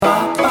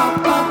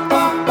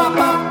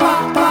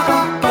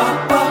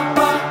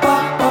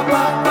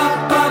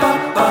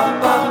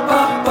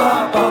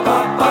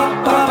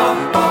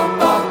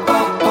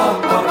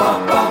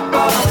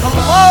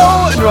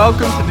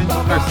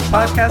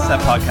Podcast, that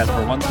podcast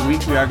where once a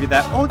week we argue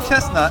that old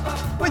chestnut,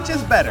 which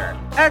is better,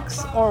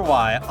 X or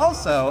Y.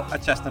 Also, a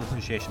chestnut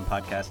appreciation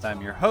podcast.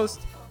 I'm your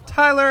host,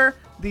 Tyler,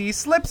 the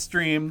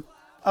slipstream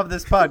of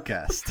this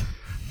podcast.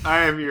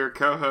 I am your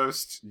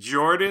co-host,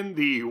 Jordan,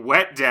 the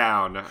wet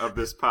down of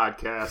this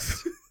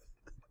podcast.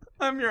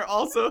 I'm your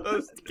also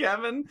host,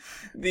 Kevin,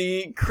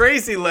 the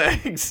crazy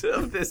legs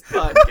of this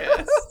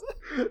podcast.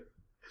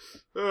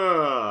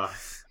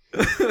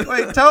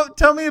 Wait,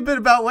 tell me a bit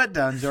about Wet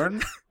Down,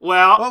 Jordan.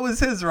 Well, what was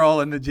his role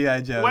in the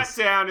G.I. Joes? Wet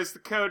Down is the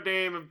code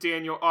name of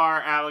Daniel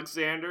R.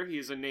 Alexander. He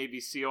is a Navy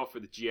SEAL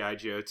for the G.I.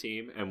 Joe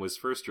team and was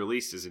first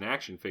released as an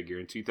action figure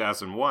in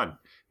 2001.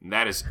 And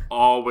that is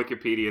all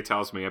Wikipedia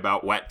tells me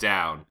about Wet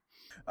Down.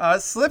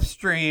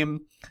 Slipstream,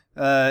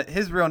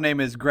 his real name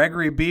is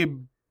Gregory B.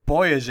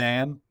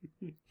 Boyajan,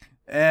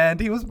 and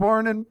he was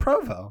born in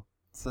Provo.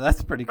 So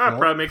that's pretty cool. That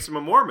probably makes him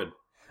a Mormon.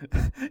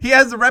 He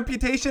has a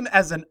reputation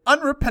as an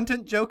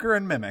unrepentant joker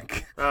and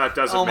mimic. It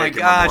doesn't my make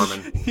him gosh. a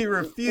Mormon. He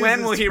refuses.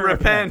 When will he to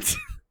repent?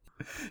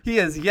 He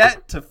has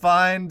yet to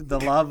find the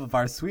love of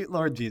our sweet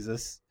Lord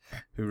Jesus,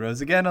 who rose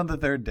again on the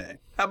third day.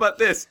 How about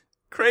this?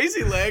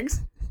 Crazy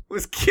Legs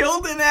was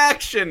killed in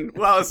action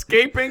while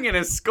escaping in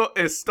a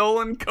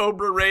stolen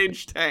Cobra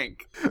Rage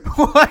tank.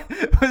 What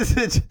was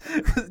it?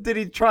 Did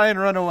he try and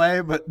run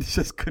away, but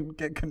just couldn't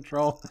get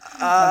control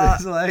of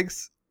his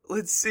legs?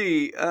 Let's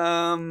see.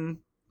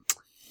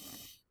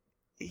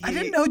 I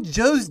didn't know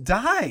Joe's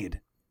died.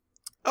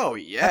 Oh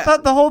yeah. I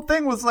thought the whole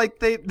thing was like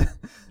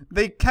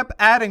they kept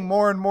adding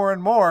more and more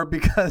and more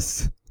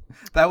because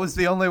that was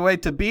the only way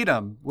to beat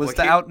them was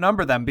to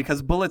outnumber them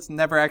because bullets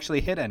never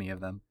actually hit any of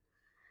them.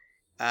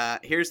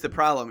 Here's the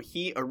problem.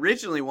 He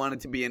originally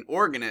wanted to be an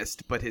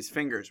organist, but his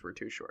fingers were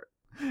too short.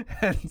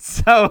 And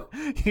so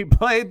he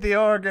played the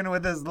organ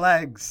with his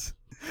legs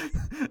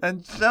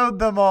and showed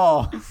them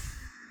all.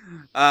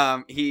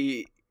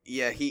 He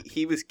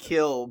was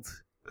killed.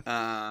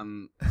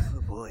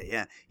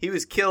 He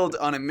was killed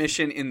on a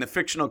mission in the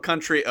fictional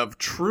country of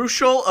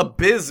Trucial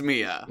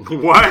Abysmia.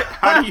 What?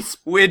 How do you?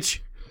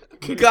 Which,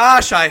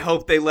 gosh, I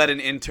hope they let an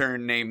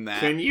intern name that.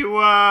 Can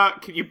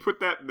you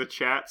put that in the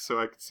chat so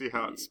I can see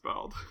how it's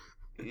spelled?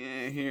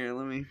 Yeah, here,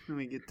 let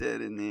me get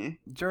that in there.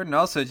 Jordan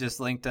also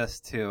just linked us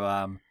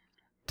to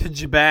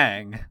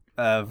Jabang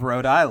of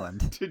Rhode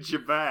Island. To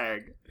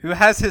Jabang, who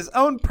has his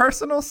own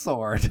personal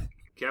sword.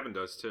 Kevin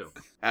does too.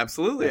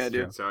 Absolutely, That's I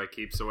do. true. So he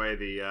keeps away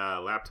the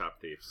laptop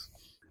thieves.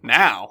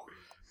 Now.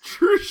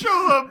 Crucial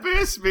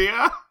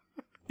Abysmia?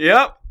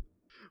 Yep.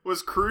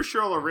 Was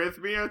Crucial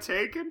Arrhythmia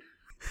taken?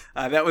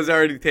 That was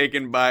already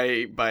taken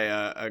by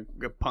a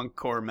punk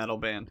core metal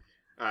band.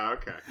 Oh,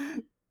 okay.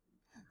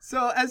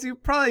 So, as you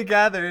probably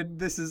gathered,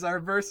 this is our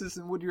Versus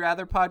and Would You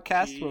Rather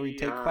podcast where we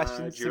take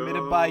questions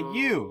submitted by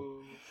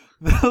you,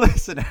 the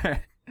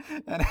listener,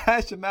 and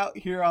hash them out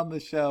here on the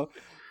show.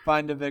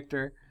 Find a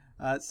victor.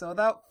 So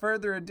without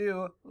further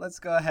ado, let's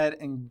go ahead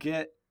and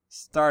get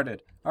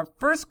started. Our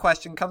first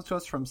question comes to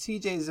us from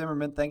CJ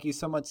Zimmerman. Thank you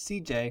so much,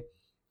 CJ,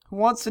 who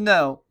wants to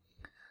know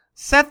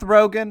Seth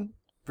Rogen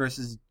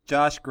versus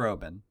Josh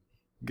Groban.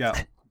 Go.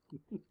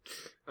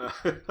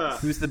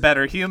 Who's the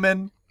better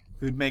human?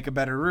 Who'd make a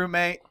better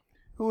roommate?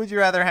 Who would you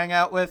rather hang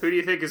out with? Who do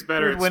you think is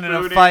better Who'd at win in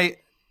spooning? a fight?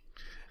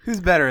 Who's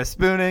better at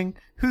spooning?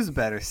 Who's a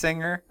better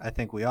singer? I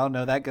think we all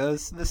know that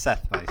goes to the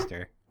Seth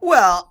Meister.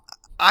 Well,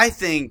 I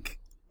think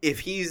if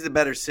he's the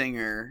better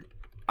singer,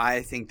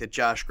 I think that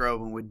Josh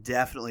Groban would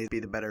definitely be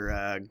the better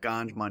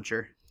ganj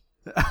muncher.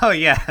 Oh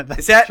yeah,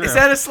 that's true. Is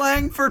that a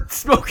slang for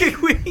smoking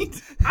weed?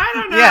 I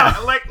don't know. Yeah.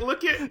 Like,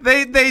 look at...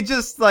 They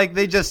just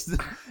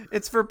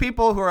it's for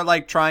people who are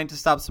like trying to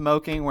stop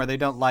smoking where they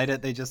don't light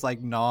it, they just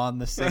like gnaw on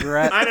the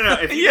cigarette. I don't know.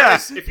 If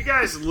you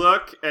guys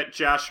look at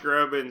Josh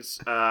Groban's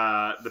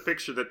the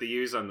picture that they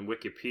use on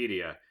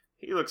Wikipedia,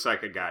 he looks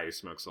like a guy who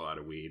smokes a lot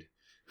of weed.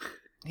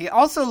 He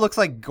also looks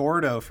like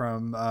Gordo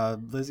from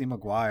Lizzie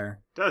McGuire.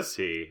 Does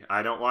he?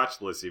 I don't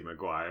watch Lizzie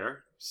McGuire,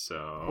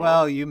 so...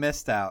 Well, you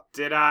missed out.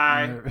 Did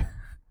I?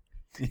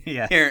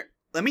 Yeah. Here,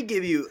 let me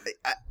give you.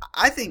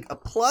 I think a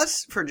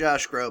plus for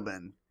Josh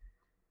Groban.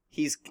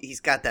 He's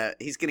got that.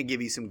 He's going to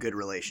give you some good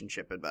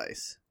relationship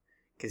advice.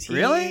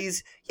 Really?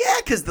 Yeah,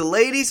 because the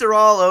ladies are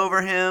all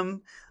over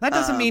him. That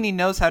doesn't mean he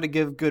knows how to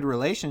give good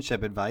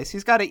relationship advice.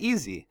 He's got it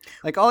easy.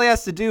 Like all he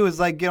has to do is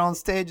like get on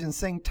stage and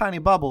sing Tiny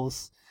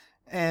Bubbles.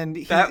 And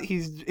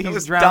he's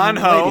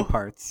drowning in lady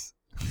parts.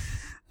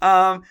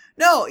 No,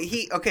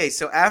 okay,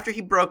 so after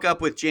he broke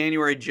up with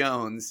January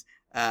Jones,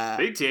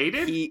 they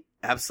dated?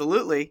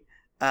 Absolutely.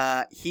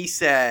 He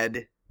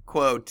said,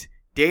 quote,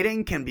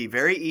 dating can be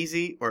very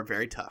easy or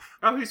very tough.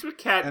 Oh, he's with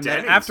Kat And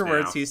Dennings then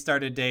afterwards now. he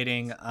started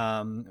dating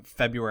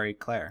February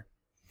Claire.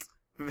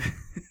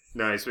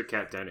 No, he's with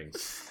Kat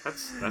Dennings.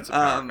 That's a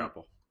power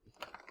couple.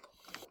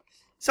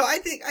 So I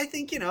think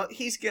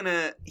he's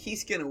gonna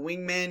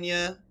wingman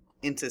you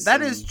into some...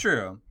 That is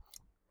true.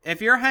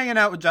 If you're hanging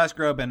out with Josh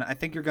Groban, I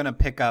think you're going to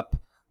pick up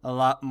a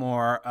lot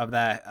more of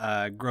that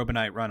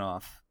Grobanite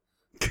runoff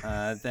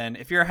than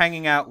if you're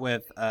hanging out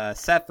with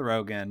Seth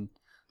Rogen.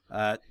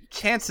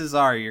 chances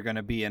are you're going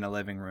to be in a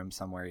living room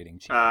somewhere eating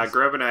cheese.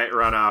 Grobonite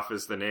Runoff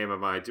is the name of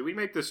my... Do we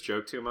make this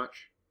joke too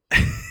much?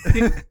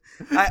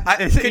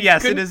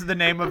 Yes, it is the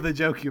name of the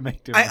joke you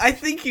make to me. I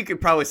think you could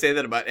probably say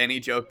that about any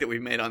joke that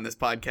we've made on this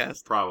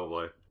podcast.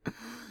 Probably.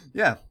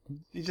 Yeah,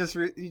 you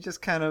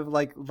just kind of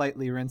like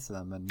lightly rinse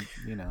them, and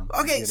get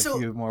a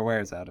few more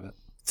wears out of it.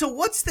 So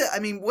what's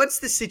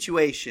the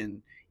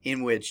situation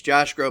in which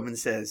Josh Groban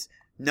says,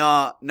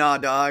 "Nah,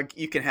 dog,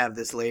 you can have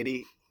this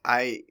lady"?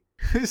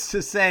 Who's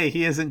to say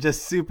he isn't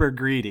just super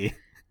greedy?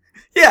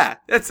 Yeah,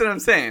 that's what I'm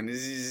saying.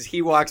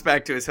 He walks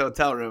back to his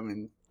hotel room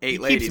and eight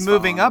ladies. He keeps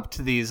moving up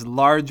to these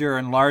larger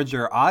and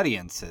larger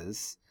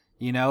audiences.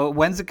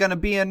 When's it going to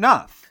be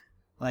enough?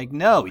 Like,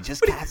 no, he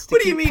just has to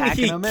keep packing them in. What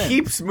do you mean he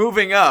keeps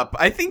moving up?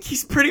 I think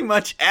he's pretty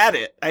much at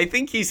it. I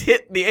think he's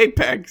hit the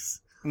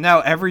apex. No,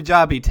 every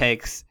job he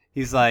takes,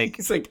 he's like,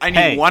 I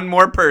need one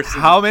more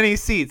person. How many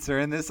seats are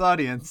in this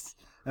audience?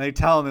 And they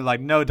tell him, like,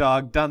 no,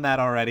 dog, done that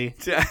already.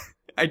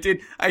 I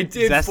did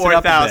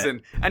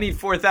 4,000. I need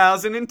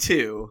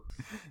 4,002.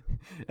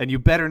 And you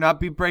better not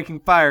be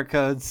breaking fire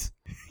codes.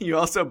 You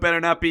also better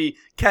not be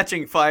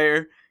catching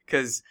fire,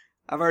 because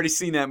I've already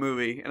seen that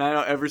movie, and I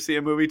don't ever see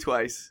a movie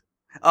twice.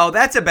 Oh,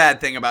 that's a bad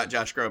thing about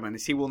Josh Groban,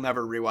 is he will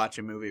never rewatch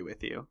a movie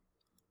with you.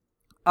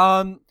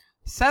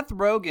 Seth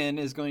Rogen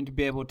is going to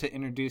be able to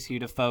introduce you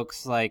to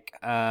folks like,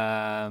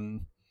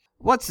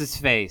 what's his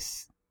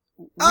face?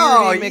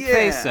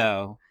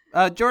 McFaso.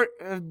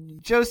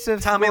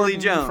 Joseph Tommy Lee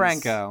Jones.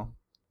 Franco.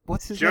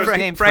 What's his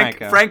name?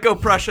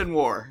 Franco-Prussian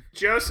War.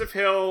 Joseph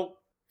Hill,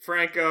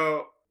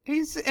 Franco.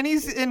 He's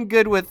in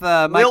good with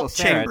Michael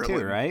Cera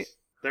too, right?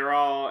 They're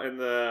all in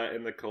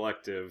the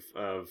collective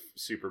of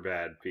super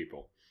bad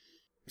people.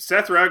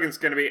 Seth Rogen's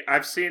going to be...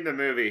 I've seen the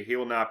movie. He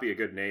will not be a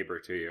good neighbor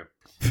to you.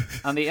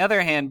 On the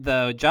other hand,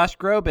 though, Josh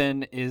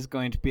Groban is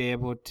going to be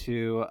able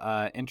to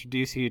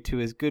introduce you to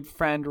his good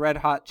friend, Red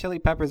Hot Chili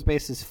Peppers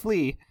bassist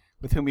Flea,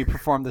 with whom he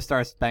performed the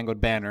Star Spangled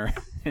Banner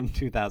in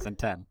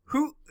 2010.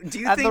 Who do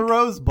you think... At the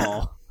Rose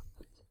Bowl.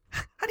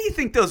 How do you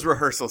think those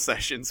rehearsal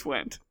sessions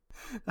went?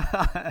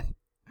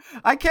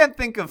 I can't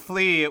think of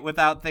Flea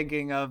without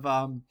thinking of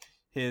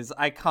his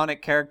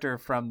iconic character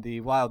from the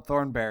Wild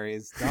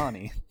Thornberrys,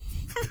 Donnie.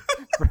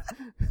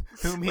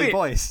 Whom he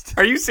voiced.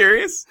 Are you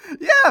serious?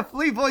 Yeah,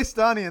 Flea voiced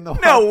Donnie in the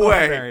Wild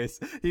Thornberrys.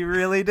 He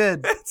really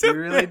did. That's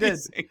really did.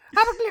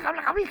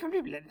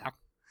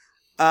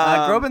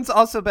 Groban's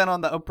also been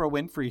on the Oprah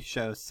Winfrey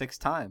Show 6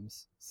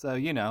 times. So,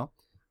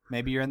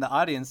 maybe you're in the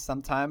audience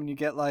sometime and you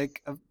get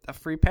like a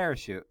free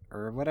parachute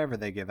or whatever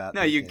they give out.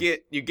 No, you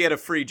get a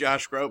free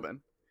Josh Groban.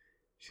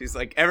 She's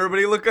like,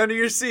 everybody look under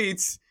your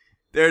seats.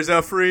 There's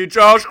a free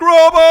Josh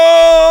Groban!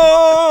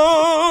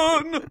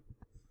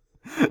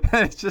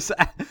 And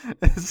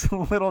it's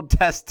little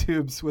test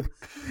tubes with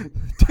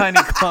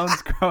tiny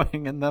clones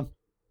growing in them.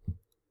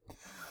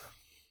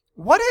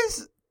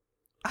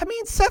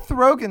 Seth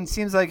Rogen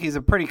seems like he's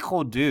a pretty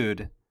cool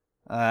dude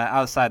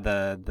outside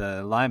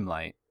the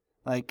limelight.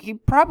 Like,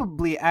 he'd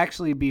probably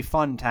actually be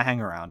fun to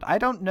hang around. I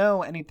don't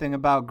know anything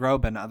about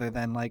Groban other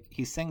than, like,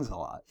 he sings a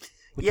lot.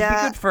 Which would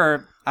be good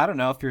for, I don't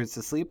know, if you're at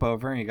a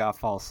sleepover and you gotta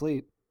fall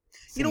asleep.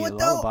 You know what,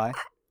 though?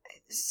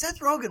 Seth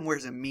Rogen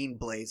wears a mean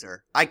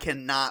blazer. I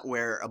cannot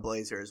wear a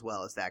blazer as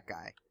well as that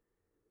guy.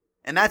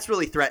 And that's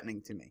really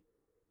threatening to me.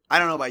 I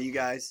don't know about you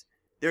guys.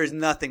 There is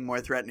nothing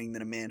more threatening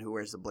than a man who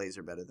wears a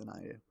blazer better than I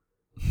do.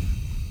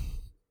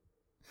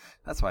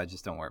 That's why I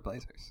just don't wear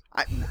blazers.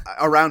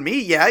 Around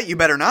me, yeah, you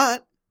better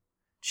not.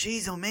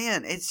 Jeez, oh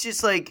man, it's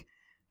just like,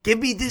 give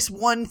me this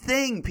one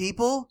thing,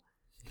 people.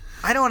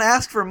 I don't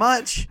ask for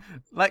much.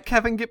 Let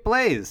Kevin get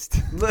blazed.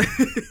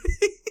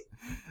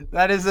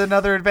 That is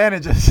another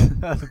advantage of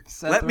Seth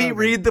Let Rogen. me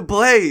read The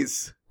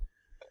Blaze.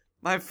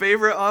 My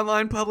favorite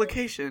online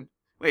publication.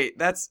 Wait,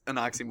 that's an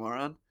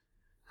oxymoron.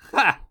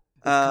 Ha!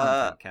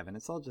 Content, Kevin.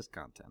 It's all just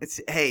content.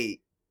 Hey,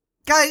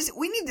 guys,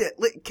 we need to.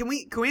 Can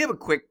we have a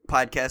quick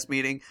podcast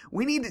meeting?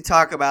 We need to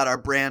talk about our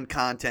brand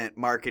content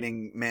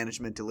marketing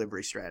management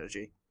delivery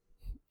strategy.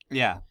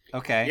 Yeah.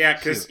 Okay. Yeah,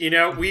 because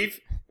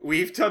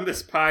we've done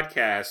this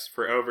podcast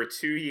for over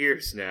 2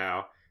 years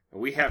now. I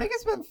think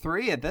it's been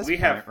 3 at this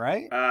point,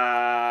 right?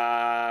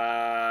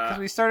 Because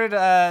we started,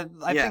 I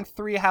think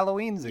 3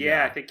 Halloweens ago.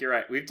 Yeah, I think you're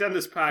right. We've done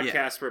this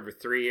podcast for over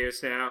 3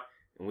 years now,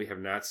 and we have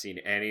not seen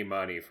any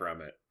money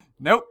from it.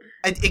 Nope.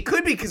 It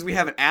could be because we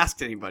haven't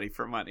asked anybody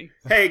for money.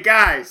 Hey,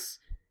 guys,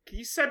 can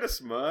you send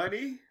us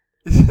money?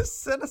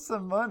 Just send us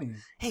some money.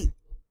 Hey,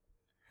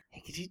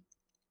 could you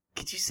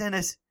send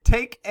us?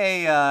 Take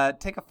a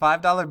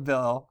 $5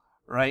 bill.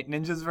 Right,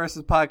 Ninjas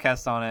vs.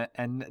 Podcast on it,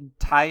 and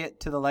tie it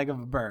to the leg of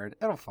a bird.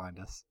 It'll find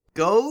us.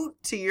 Go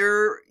to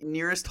your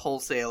nearest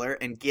wholesaler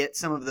and get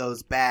some of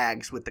those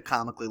bags with the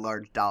comically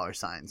large dollar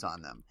signs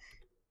on them.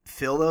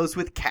 Fill those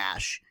with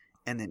cash,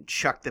 and then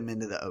chuck them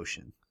into the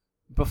ocean.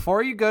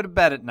 Before you go to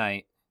bed at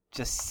night,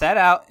 just set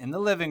out in the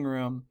living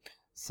room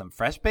some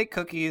fresh-baked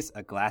cookies,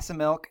 a glass of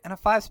milk, and a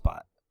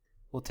 5-spot.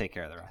 We'll take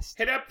care of the rest.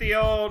 Hit up the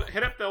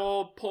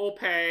old Pull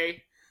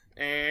Pay.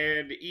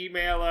 And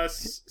email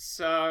us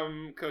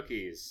some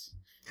cookies.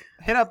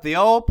 Hit up the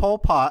old Pol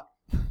Pot.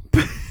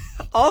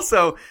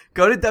 Also,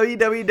 go to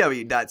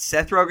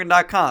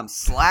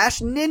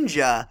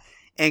www.SethRogen.com/ninja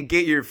and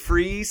get your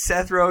free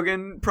Seth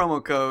Rogen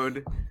promo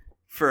code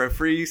for a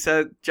free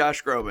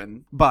Josh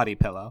Groban Body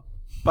pillow.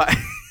 But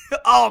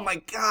oh my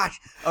gosh.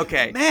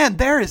 Okay. Man,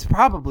 there is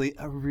probably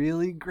a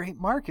really great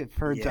market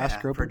for Josh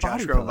Groban. For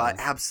Josh Groban,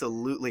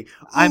 absolutely.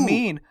 Ooh, I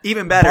mean,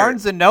 even better.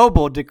 Barnes &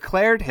 Noble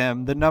declared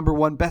him the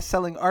 #1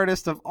 best-selling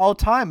artist of all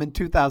time in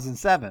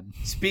 2007.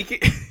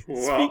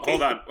 Well,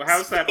 hold on.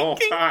 How's that all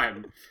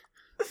time?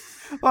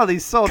 Well,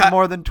 he's sold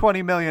more than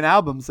 20 million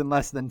albums in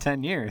less than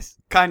 10 years.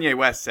 Kanye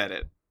West said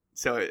it,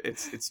 so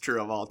it's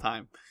true of all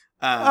time.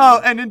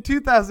 And in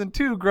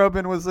 2002,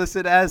 Groban was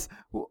listed as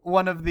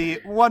one of the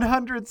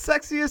 100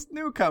 sexiest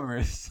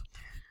newcomers.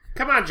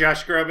 Come on,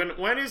 Josh Groban.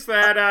 When is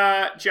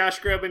that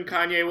Josh Groban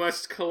Kanye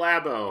West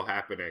collabo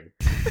happening?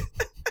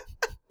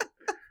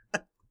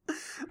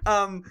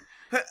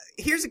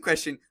 Here's a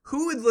question: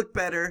 who would look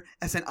better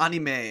as an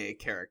anime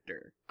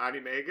character?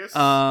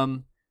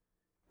 Animagus?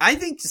 I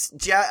think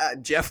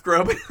Jeff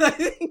Groban. I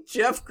think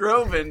Jeff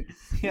Groban.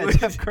 Yeah,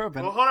 Jeff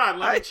Groban. Well, hold on.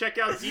 Let me check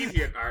out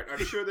DeviantArt.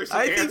 I'm sure there's an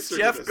answer think to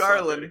Jeff this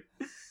Garland.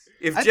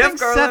 If I Jeff think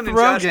Garland Seth and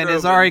Josh Rogen Groban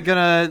is already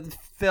gonna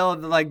fill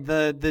like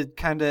the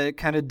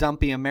kind of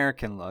dumpy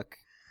American look.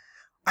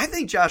 I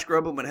think Josh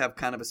Groban would have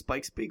kind of a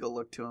Spike Spiegel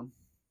look to him.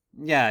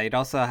 Yeah, he'd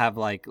also have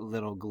like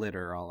little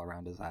glitter all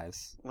around his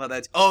eyes. Well,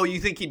 that's. Oh, you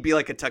think he'd be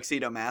like a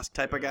tuxedo mask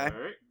type of guy?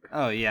 Right.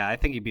 Oh yeah, I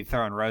think he'd be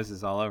throwing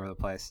roses all over the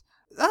place.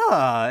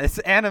 Ah, it's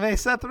anime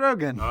Seth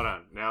Rogen. Hold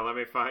on. Now let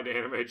me find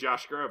anime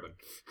Josh Groban.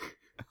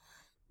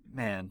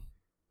 Man,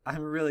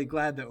 I'm really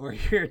glad that we're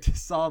here to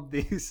solve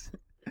these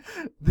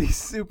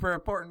super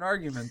important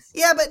arguments.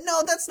 Yeah, but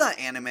no, that's not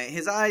anime.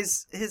 His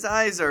eyes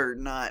are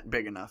not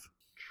big enough.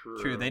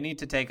 True, they need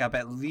to take up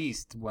at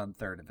least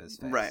 1/3 of his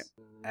face. Right.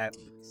 At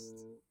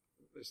least.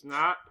 There's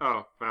not.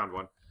 Oh, found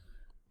one.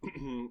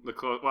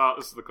 Well,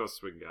 this is the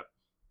closest we can get.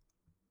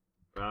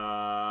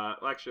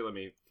 Actually, let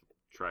me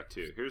try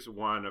two. Here's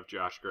one of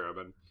Josh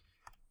Groban.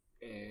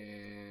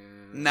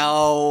 And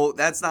No,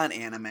 that's not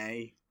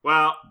anime.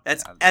 well,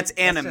 That's just-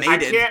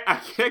 animated. I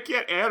can't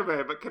get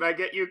anime, but can I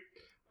get you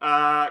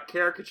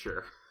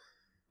caricature?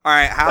 All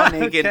right, how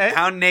naked? Okay.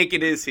 How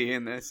naked is he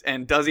in this?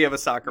 And does he have a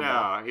soccer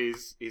ball? No,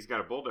 he's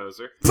got a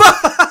bulldozer.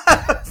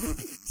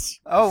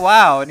 Oh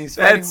wow, and he's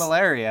fighting That's-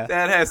 malaria.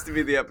 That has to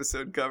be the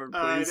episode cover,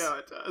 I please. know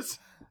it does.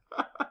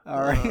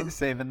 All right,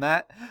 saving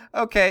that.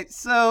 Okay,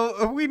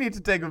 so we need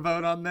to take a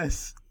vote on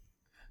this.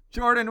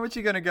 Jordan, what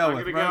you gonna go I'm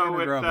with? gonna Rogen go or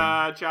with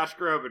Groban? Josh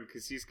Groban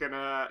because he's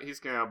gonna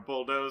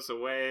bulldoze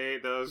away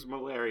those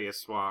malaria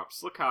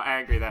swamps. Look how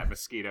angry that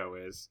mosquito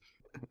is.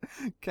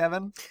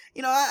 Kevin?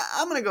 You know,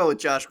 I'm going to go with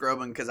Josh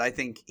Groban because I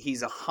think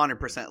he's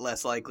 100%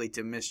 less likely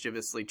to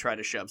mischievously try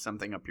to shove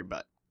something up your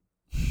butt.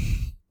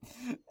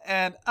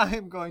 And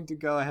I'm going to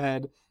go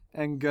ahead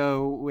and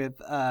go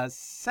with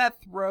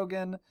Seth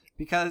Rogen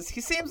because he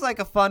seems like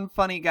a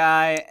funny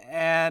guy,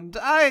 and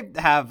I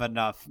have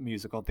enough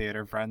musical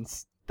theater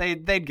friends.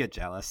 They'd get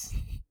jealous.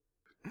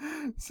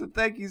 So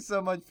thank you so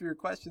much for your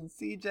questions,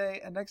 CJ.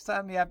 And next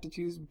time you have to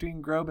choose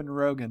between Groban and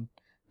Rogan,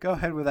 go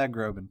ahead with that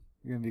Groban.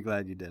 You're going to be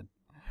glad you did.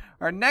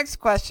 Our next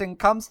question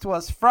comes to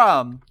us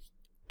from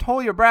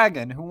Tolia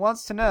Bragan, who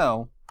wants to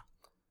know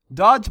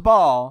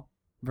Dodgeball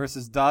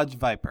versus Dodge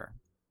Viper.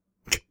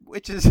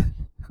 Which is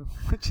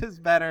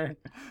better?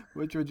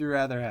 Which would you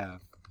rather have?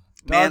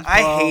 Man,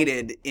 I Dodgeball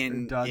hated or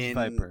in Dodge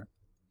Viper.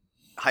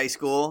 high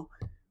school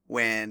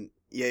when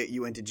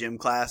you went to gym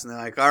class and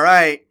they're like, all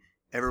right,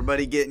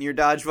 everybody get in your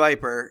Dodge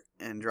Viper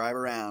and drive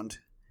around.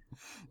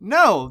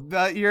 No,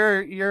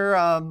 your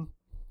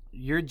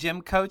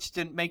gym coach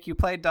didn't make you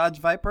play Dodge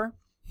Viper?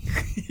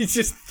 He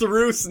just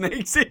threw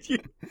snakes at you.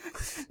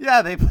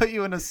 Yeah, they put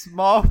you in a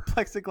small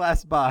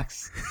plexiglass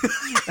box.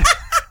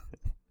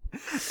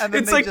 And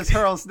then It's they like- just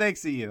hurl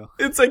snakes at you.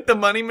 It's like the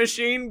money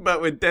machine,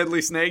 but with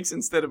deadly snakes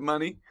instead of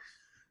money.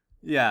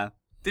 Yeah.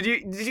 Did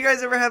you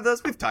guys ever have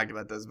those? We've talked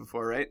about those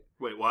before, right?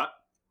 Wait, what?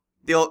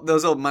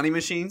 Those old money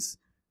machines.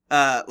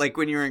 Like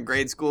when you were in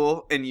grade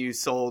school and you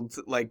sold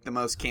like the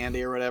most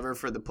candy or whatever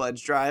for the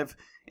pledge drive,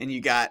 and you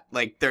got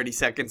like 30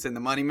 seconds in the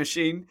money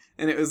machine,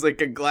 and it was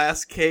like a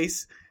glass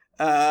case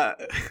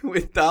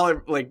with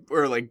dollar like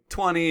or like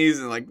 20s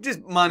and like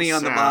just money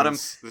on the bottom.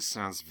 This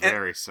sounds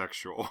very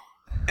sexual.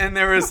 And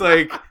there was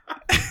like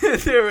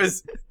there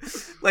was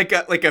like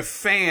a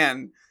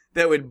fan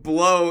that would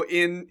blow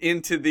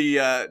into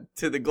the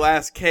to the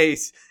glass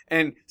case,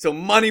 and so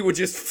money would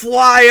just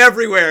fly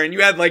everywhere, and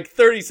you had like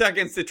 30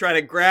 seconds to try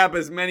to grab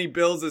as many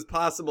bills as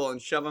possible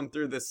and shove them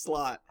through this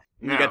slot.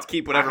 And you got to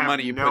keep whatever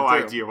money you put through. I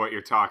have no idea what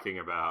you're talking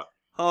about.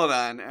 Hold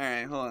on. All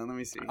right, hold on. Let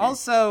me see.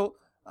 Also,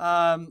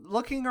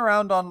 looking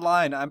around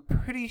online, I'm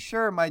pretty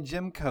sure my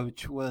gym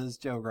coach was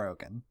Joe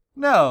Rogan.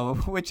 No,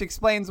 which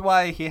explains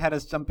why he had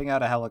us jumping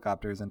out of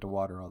helicopters into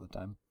water all the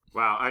time.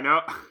 Wow, I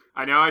know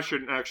I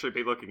shouldn't actually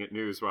be looking at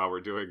news while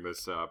we're doing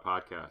this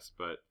podcast,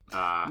 but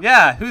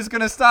yeah, who's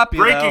gonna stop you?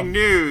 Breaking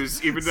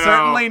news, even though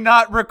certainly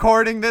not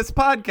recording this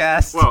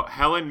podcast. Well,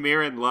 Helen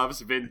Mirren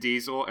loves Vin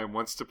Diesel and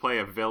wants to play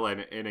a villain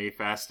in a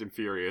Fast and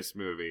Furious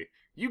movie.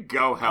 You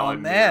go,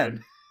 Helen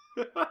Mirren.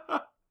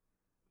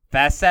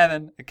 Fast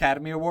 7,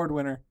 Academy Award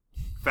winner.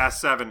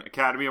 Fast 7,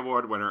 Academy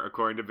Award winner,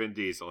 according to Vin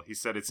Diesel. He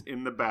said it's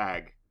in the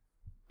bag.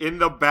 In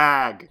the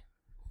bag.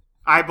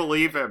 I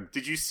believe him.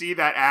 Did you see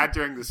that ad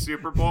during the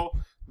Super Bowl?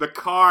 The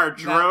car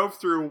drove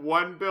through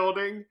one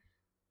building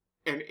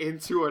and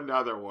into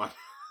another one.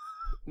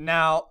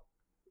 Now,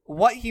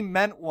 what he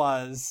meant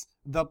was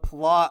the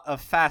plot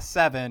of Fast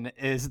 7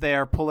 is they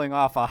are pulling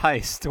off a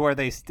heist where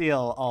they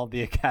steal all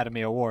the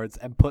Academy Awards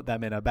and put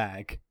them in a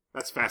bag.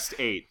 That's Fast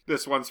 8.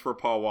 This one's for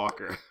Paul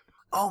Walker.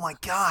 Oh my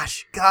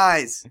gosh,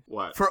 guys.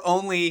 What? For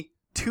only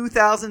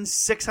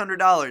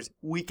 $2,600,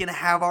 we can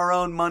have our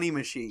own money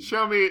machine.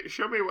 Show me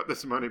what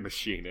this money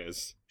machine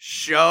is.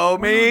 Show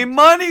me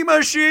money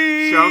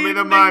machine. Show me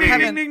the money. Ding,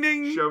 ding, ding,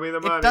 ding. Show me the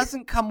money. It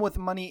doesn't come with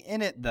money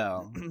in it,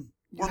 though.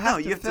 You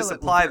have to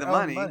supply the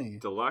money.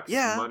 Deluxe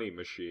money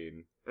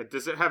machine.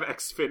 Does it have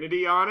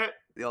Xfinity on it?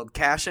 The old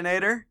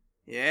Cashinator?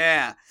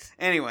 Yeah.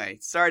 Anyway,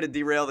 sorry to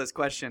derail this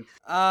question.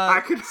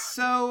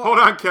 Hold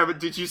on, Kevin.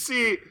 Did you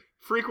see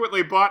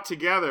frequently bought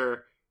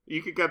together?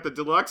 You could get the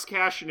deluxe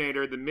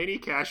Cashinator, the mini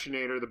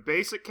Cashinator, the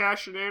basic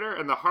Cashinator,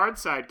 and the hard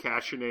side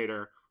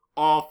Cashinator,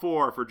 all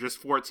four for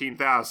just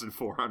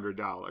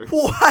 $14,400.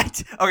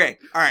 What? Okay,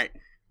 all right.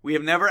 We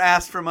have never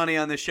asked for money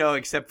on the show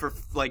except for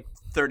like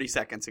 30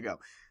 seconds ago.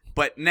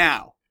 But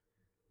now,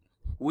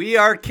 we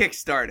are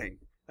kickstarting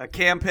a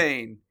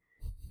campaign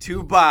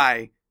to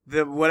buy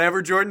the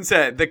whatever Jordan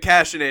said, the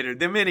Cashinator,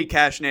 the mini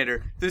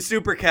Cashinator, the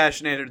super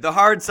Cashinator, the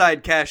hard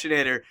side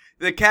Cashinator,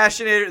 the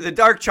Cashinator, the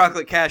dark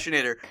chocolate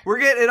Cashinator. We're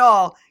getting it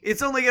all.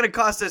 It's only going to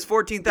cost us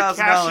 $14,000.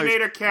 The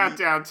Cashinator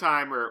countdown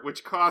timer,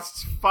 which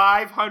costs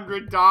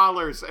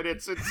 $500 in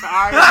its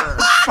entire.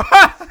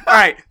 All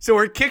right, so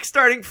we're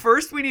kickstarting.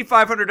 First, we need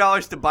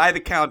 $500 to buy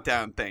the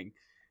countdown thing,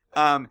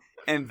 and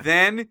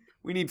then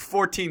we need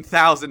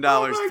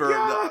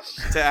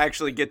 $14,000 to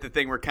actually get the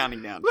thing we're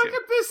counting down. Look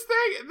at this thing.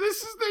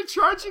 They're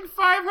charging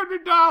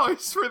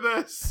 $500 for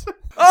this.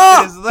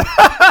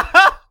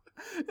 Oh.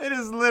 It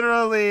is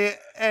literally it's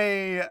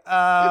a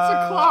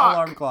clock.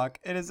 alarm clock.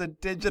 It is a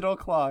digital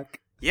clock.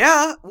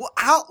 Yeah. Well,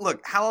 how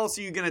else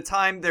are you going to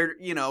time their,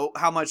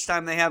 how much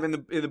time they have in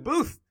the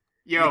booth?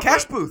 The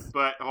cash booth.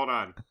 But hold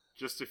on.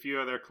 Just a few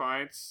other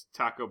clients.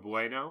 Taco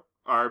Bueno,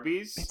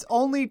 Arby's. It's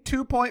only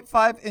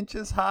 2.5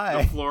 inches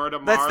high. The Florida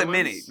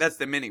Marlins. That's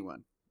the mini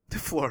one. The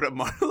Florida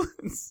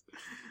Marlins.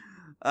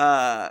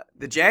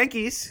 The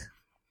Yankees.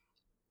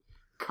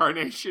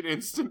 Carnation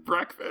Instant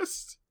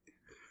Breakfast.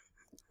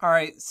 All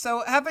right,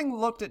 so having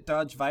looked at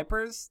Dodge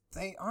Vipers,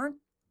 they aren't,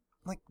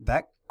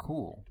 that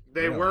cool.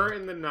 They really. were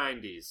in the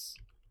 90s.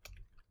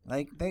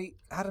 I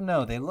don't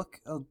know, they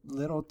look a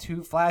little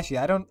too flashy.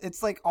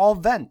 It's all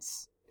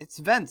vents. It's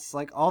vents,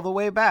 all the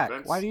way back.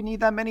 Vents, why do you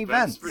need that many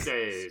vents? For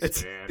days,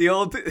 it's man.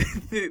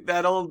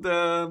 that old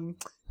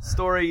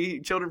story,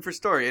 Children for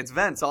Story. It's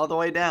vents all the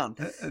way down.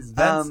 It's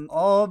vents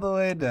all the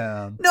way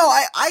down. No,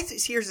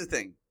 here's the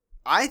thing.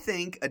 I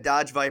think a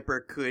Dodge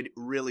Viper could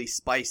really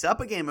spice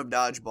up a game of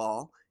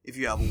dodgeball if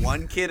you have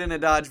one kid in a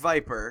Dodge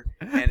Viper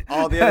and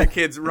all the other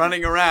kids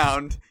running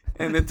around,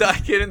 and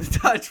the kid in the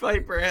Dodge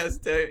Viper has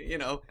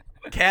to,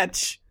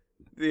 catch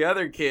the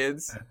other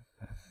kids.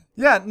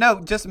 Yeah,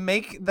 no, just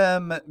make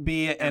them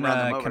be in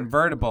a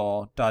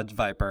convertible Dodge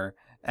Viper,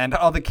 and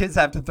all the kids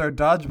have to throw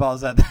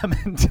dodgeballs at them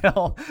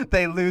until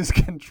they lose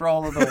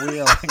control of the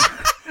wheel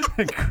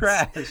and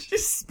crash.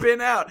 Just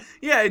spin out.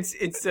 Yeah,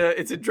 it's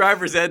a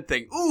driver's ed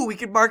thing. Ooh, we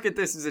could market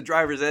this as a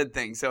driver's ed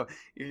thing. So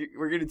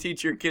we're going to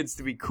teach your kids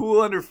to be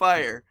cool under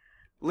fire,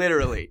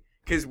 literally.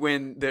 Because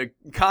when the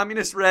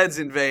communist Reds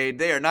invade,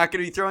 they are not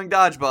going to be throwing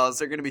dodgeballs.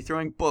 They're going to be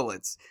throwing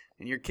bullets.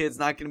 And your kid's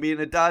not going to be in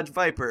a Dodge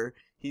Viper.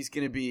 He's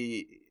going to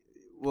be...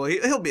 Well,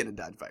 he'll be in a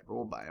Dodge Viper.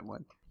 We'll buy him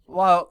one.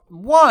 Well,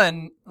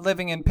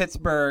 living in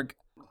Pittsburgh,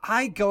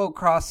 I go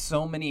across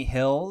so many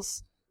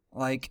hills.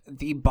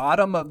 The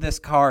bottom of this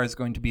car is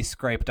going to be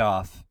scraped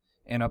off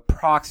in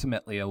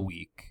approximately a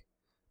week.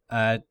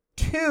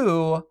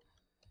 2,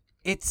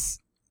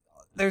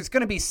 there's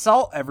going to be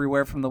salt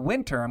everywhere from the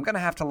winter. I'm going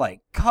to have to,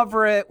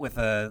 cover it with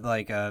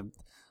a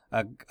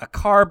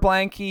car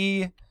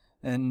blankie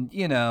and,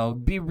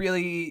 be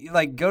really,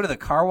 go to the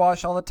car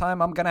wash all the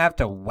time. I'm going to have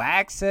to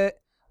wax it.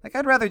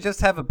 I'd rather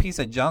just have a piece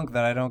of junk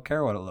that I don't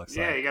care what it looks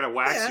like. Yeah, you got to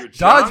wax your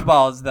junk.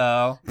 Dodgeballs,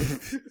 though.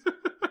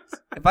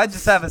 If I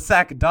just have a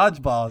sack of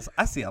dodgeballs,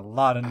 I see a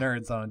lot of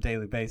nerds on a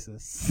daily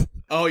basis.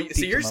 Oh,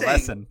 so you're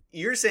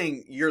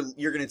saying you're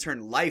going to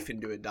turn life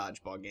into a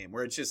dodgeball game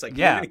where it's just you're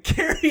going to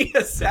carry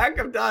a sack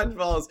of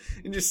dodgeballs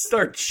and just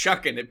start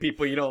chucking at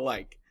people you don't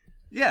like.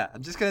 Yeah,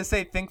 I'm just going to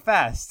say think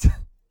fast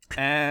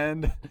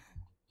and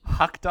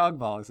huck dog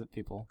balls at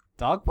people.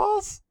 Dog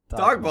balls?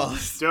 Dog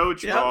balls.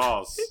 Doge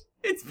balls.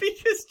 It's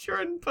because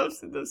Jordan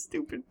posted those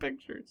stupid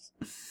pictures.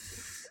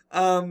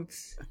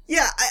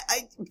 Yeah,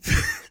 I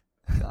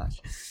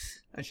gosh,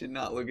 I should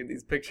not look at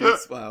these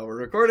pictures while we're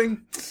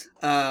recording.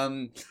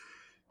 I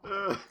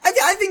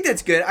think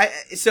that's good.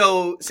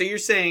 So you're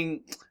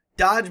saying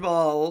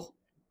dodgeball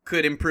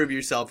could improve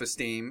your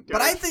self-esteem,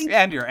 but I think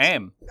and your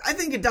aim. I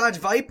think a Dodge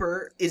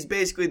Viper is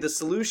basically the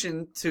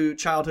solution to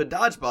childhood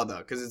dodgeball, though,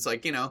 because it's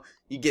like,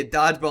 you get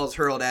dodgeballs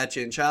hurled at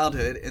you in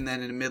childhood, and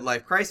then in a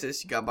midlife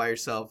crisis, you got to buy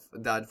yourself a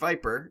Dodge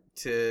Viper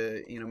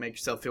to, make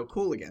yourself feel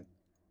cool again.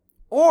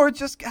 Or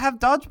just have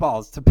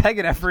dodgeballs to peg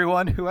at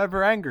everyone who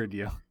ever angered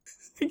you.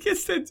 I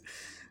guess is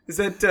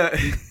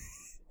that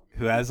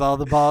who has all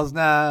the balls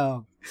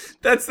now?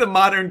 That's the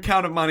modern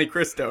Count of Monte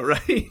Cristo,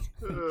 right?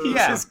 He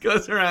just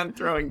goes around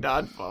throwing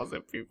dodgeballs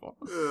at people.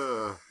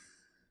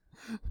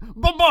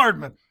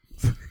 Bombardment.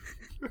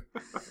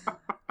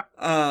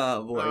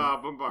 Oh boy!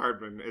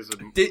 Bombardment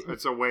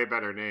it's a way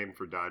better name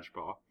for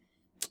dodgeball.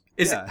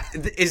 Is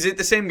it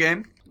the same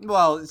game?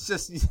 Well, it's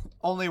just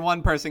only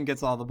one person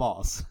gets all the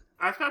balls.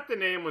 I thought the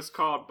name was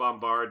called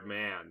Bombard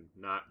Man,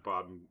 not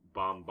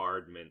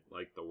bombardment,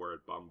 like the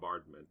word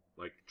bombardment,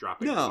 like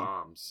dropping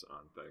bombs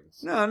on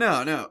things.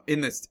 No.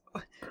 In this,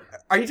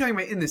 are you talking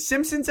about in the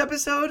Simpsons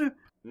episode?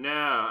 No,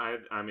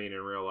 I mean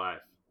in real life.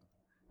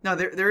 No,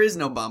 there is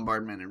no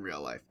bombardment in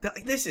real life.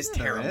 This is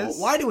terrible.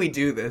 Why do we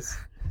do this?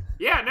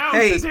 Yeah, no.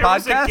 Hey, there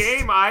was a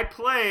game I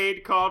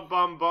played called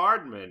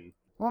Bombardment.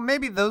 Well,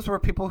 maybe those were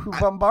people who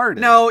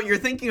bombarded. No, you're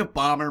thinking of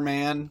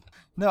Bomberman.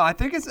 No,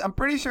 I'm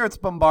pretty sure it's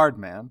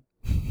Bombardman.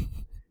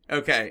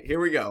 Okay, here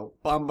we go.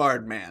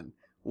 Bombardman.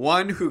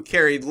 One who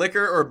carried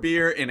liquor or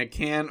beer in a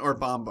can or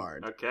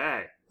bombard.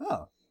 Okay.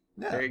 Oh,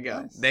 yeah. There you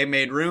go. Nice. They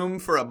made room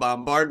for a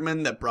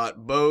bombardman that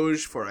brought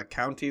Bauge for a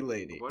country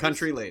lady. What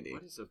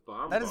is a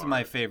bombard? That is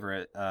my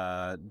favorite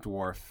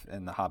dwarf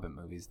in the Hobbit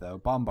movies, though.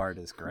 Bombard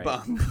is great.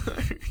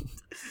 Bombard.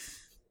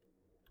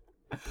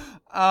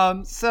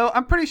 So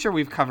I'm pretty sure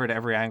we've covered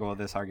every angle of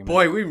this argument.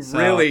 Boy, we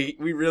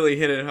really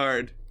hit it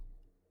hard.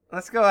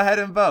 Let's go ahead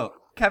and vote.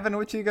 Kevin,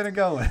 which are you gonna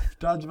go with?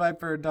 Dodge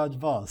Viper or Dodge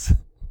Balls?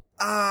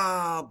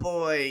 Ah,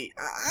 boy.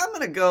 I'm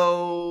gonna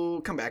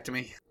go... Come back to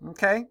me.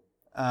 Okay.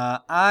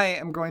 I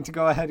am going to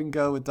go ahead and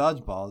go with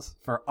dodgeballs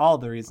for all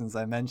the reasons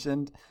I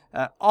mentioned.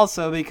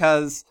 Also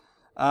because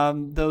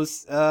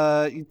those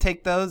you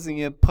take those and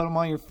you put them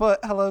on your foot.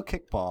 Hello,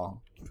 kickball.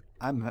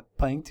 I'm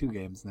playing 2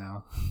 games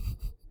now.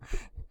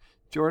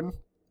 Jordan?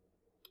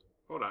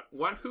 Hold on.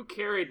 One who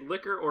carried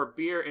liquor or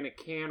beer in a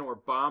can or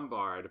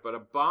bombard, but a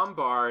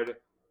bombard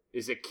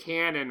is a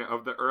cannon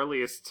of the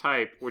earliest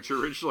type, which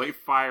originally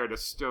fired a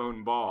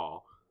stone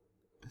ball.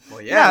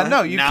 Well, Yeah,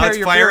 no, you carry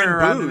your beer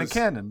around in a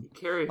cannon.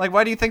 Like,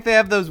 why do you think they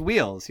have those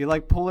wheels? You,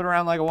 pull it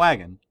around like a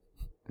wagon.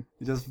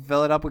 You just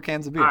fill it up with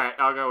cans of beer. All right,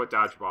 I'll go with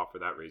dodgeball for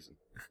that reason.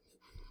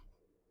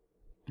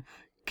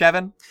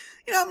 Kevin?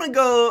 I'm going to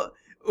go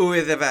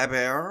with the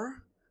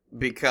Viper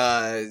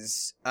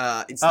because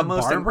it's the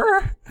most...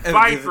 Barber?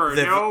 Viper,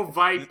 no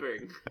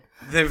viping.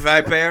 The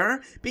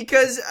Viper,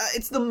 because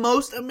it's the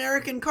most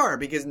American car,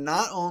 because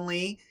not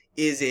only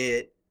is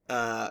it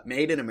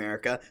made in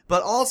America,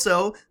 but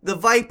also the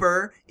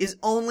Viper is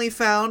only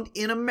found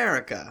in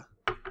America.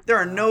 There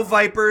are no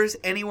Vipers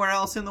anywhere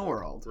else in the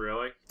world.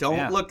 Really?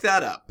 Don't look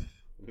that up.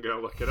 I'm going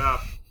to look it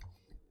up.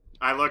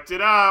 I looked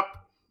it up.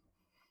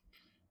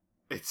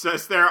 It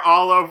says they're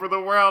all over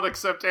the world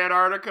except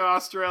Antarctica,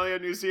 Australia,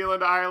 New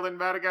Zealand, Ireland,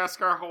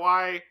 Madagascar,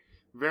 Hawaii,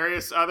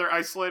 various other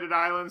isolated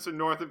islands and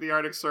north of the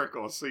Arctic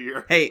Circle. So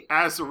you're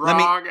as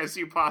wrong as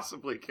you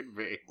possibly can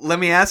be. Let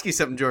me ask you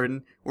something,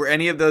 Jordan. Were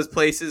any of those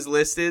places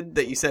listed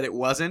that you said it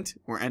wasn't?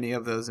 Were any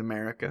of those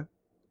America?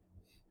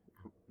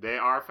 They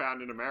are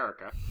found in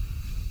America.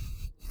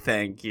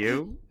 Thank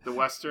you. The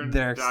western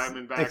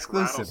diamondback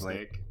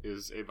rattlesnake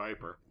is a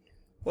viper.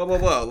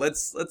 Whoa.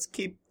 Let's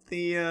keep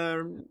the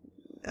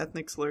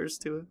ethnic slurs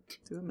to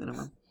a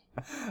minimum.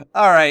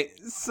 All right,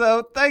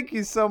 so thank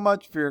you so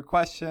much for your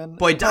question.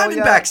 Boy,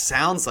 Diamondback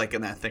sounds like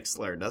an ethnic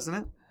slur, doesn't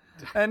it?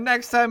 And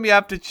next time you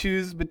have to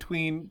choose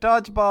between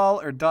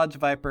Dodgeball or Dodge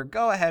Viper,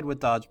 go ahead with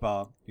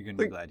Dodgeball. You're going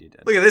to be glad you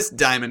did. Look at this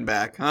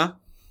Diamondback, huh?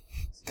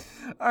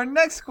 Our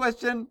next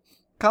question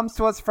comes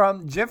to us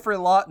from Jeffrey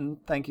Lawton.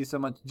 Thank you so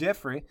much,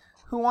 Jeffrey,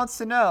 who wants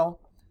to know,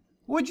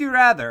 would you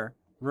rather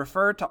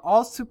refer to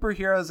all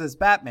superheroes as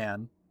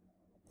Batman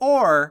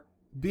or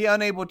be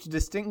unable to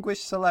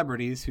distinguish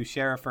celebrities who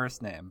share a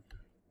first name?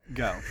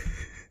 Go.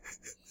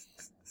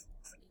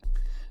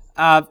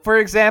 For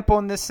example,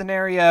 in this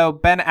scenario,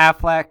 Ben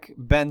Affleck,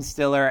 Ben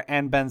Stiller,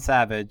 and Ben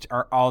Savage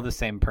are all the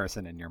same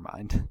person in your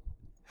mind.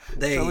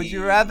 So would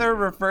you rather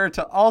refer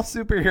to all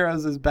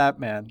superheroes as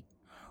Batman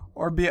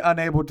or be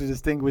unable to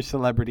distinguish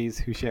celebrities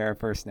who share a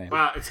first name?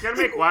 Well, it's going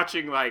to make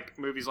watching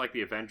movies like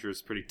The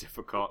Avengers pretty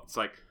difficult. It's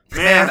like,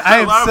 man, I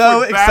am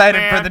so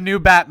excited for the new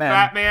Batman.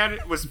 Batman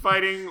was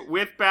fighting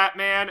with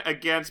Batman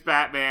against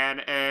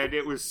Batman, and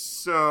it was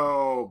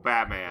so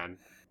Batman.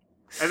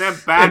 And then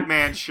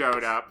Batman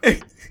showed up.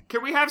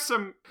 Can we have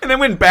some... And then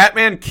when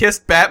Batman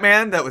kissed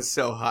Batman, that was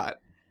so hot.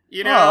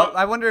 You know, Well,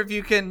 I wonder if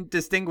you can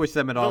distinguish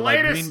them at all. Like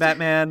Green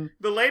Batman,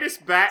 the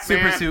latest Batman,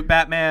 Super Suit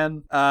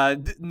Batman,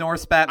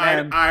 Norse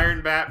Batman,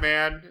 Iron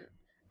Batman,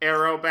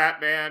 Arrow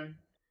Batman,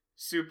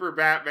 Super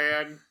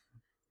Batman,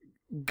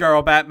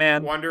 Girl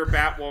Batman, Wonder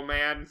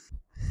Batwoman.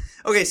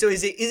 Okay, so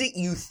is it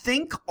you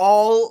think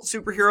all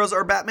superheroes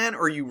are Batman,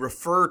 or you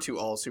refer to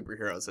all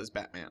superheroes as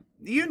Batman?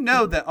 You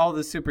know that all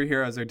the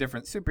superheroes are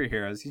different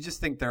superheroes. You just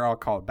think they're all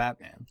called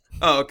Batman.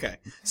 Oh, okay.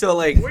 So,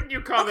 like... Wouldn't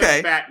you call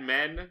them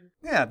Batmen?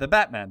 Yeah, the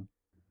Batman.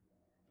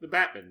 The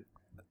Batman.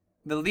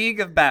 The League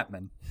of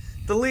Batman.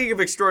 The League of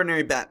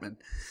Extraordinary Batman.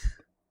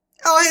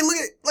 Oh, hey,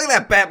 look at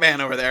that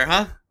Batman over there,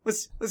 huh?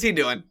 What's he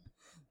doing?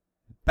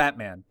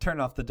 Batman,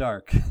 turn off the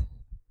dark.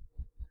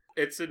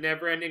 It's a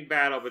never-ending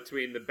battle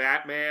between the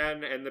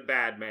Batman and the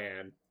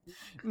Badman.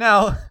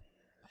 Now,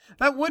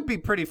 that would be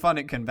pretty fun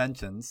at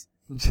conventions.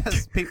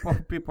 Just people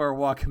are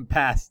walking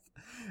past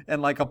in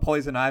like a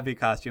Poison Ivy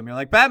costume. You're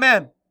like,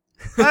 Batman!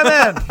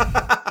 Batman!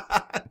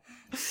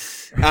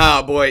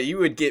 Oh, boy, you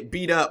would get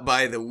beat up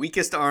by the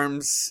weakest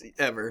arms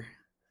ever.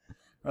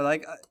 Or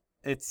like,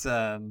 it's,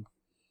 I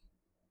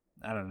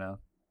don't know.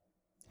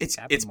 It's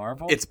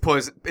Marvel? It's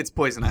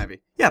Poison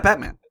Ivy. Yeah,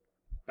 Batman.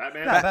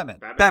 Batman? Yeah, Batman.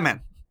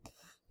 Batman.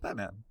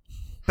 Batman.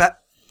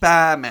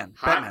 Batman.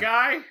 Hot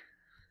guy?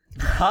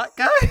 Hot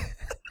guy?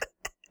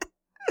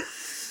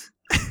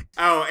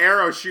 Oh,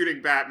 Arrow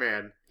shooting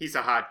Batman. He's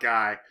a hot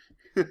guy.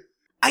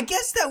 I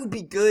guess that would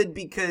be good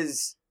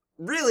because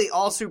really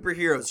all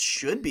superheroes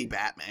should be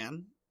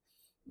Batman.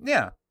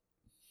 Yeah.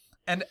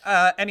 And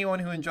anyone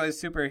who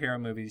enjoys superhero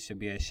movies should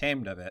be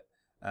ashamed of it.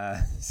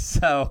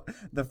 So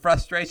the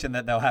frustration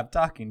that they'll have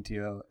talking to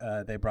you,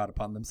 they brought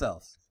upon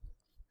themselves.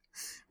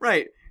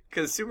 Right.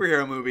 Because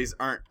superhero movies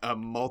aren't a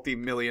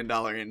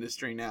multi-million-dollar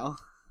industry now.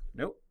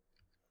 Nope.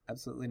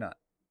 Absolutely not.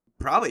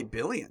 Probably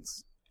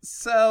billions.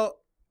 So,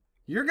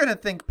 you're going to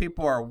think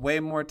people are way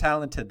more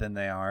talented than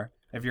they are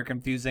if you're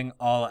confusing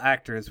all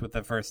actors with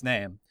the first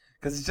name.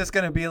 Because it's just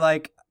going to be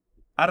like,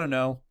 I don't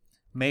know,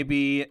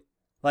 maybe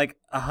like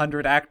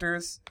 100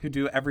 actors who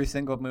do every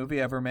single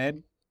movie ever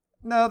made.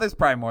 No, there's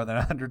probably more than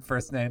 100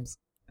 first names.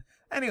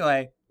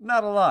 Anyway,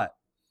 not a lot.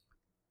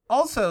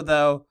 Also,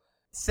 though,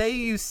 say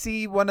you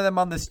see one of them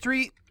on the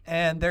street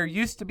and there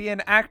used to be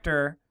an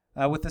actor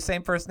with the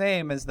same first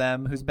name as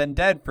them who's been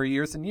dead for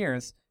years and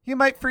years, you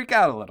might freak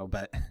out a little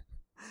bit.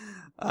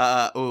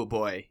 Oh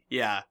boy.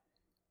 Yeah.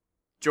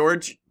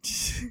 George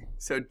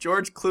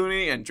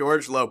Clooney and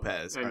George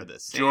Lopez are the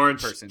same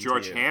person.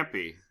 George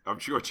Hampy of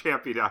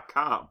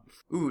GeorgeHampy.com.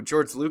 Ooh,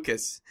 George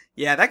Lucas.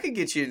 Yeah, that could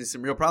get you into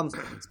some real problems,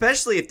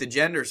 especially if the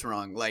gender's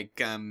wrong, like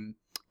Kim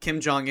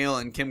Jong-il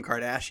and Kim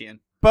Kardashian.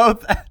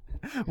 Both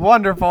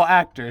wonderful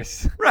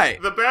actors.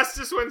 Right. The best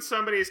is when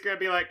somebody's going to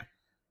be like,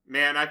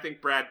 man, I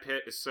think Brad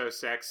Pitt is so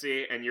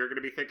sexy, and you're going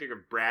to be thinking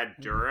of Brad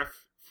Dourif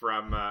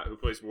from who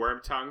plays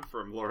Wormtongue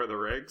from Lord of the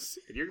Rings,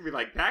 and you're going to be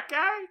like, that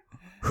guy?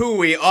 Who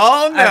we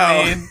all know.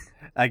 I mean,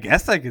 I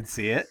guess I could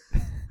see it.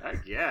 I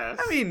guess.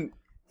 I mean,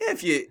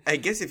 if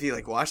you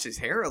like washed his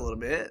hair a little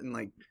bit and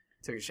like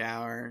took a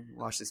shower,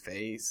 washed his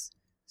face,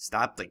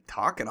 stopped like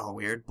talking all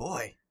weird,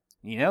 boy.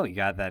 You know he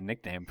got that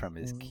nickname from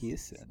his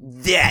kissing.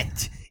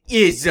 That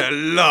is a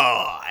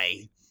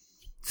lie.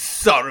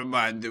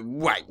 Saruman the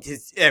White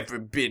has ever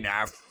been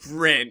our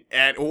friend.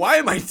 And why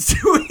am I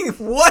doing?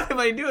 What am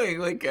I doing?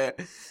 Like a?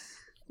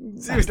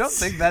 I don't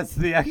think that's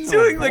the actual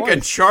doing voice. like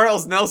a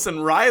Charles Nelson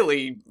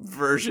Riley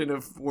version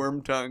of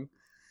Wormtongue.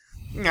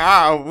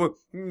 Oh,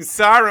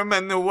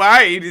 Saruman the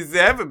White has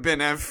ever been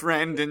our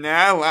friend and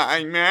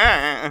ally.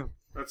 Nah.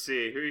 Let's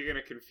see, who are you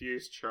going to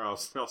confuse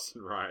Charles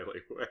Nelson Riley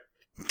with?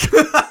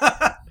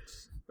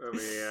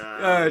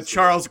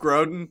 Charles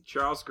Grodin.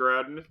 Charles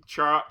Grodin.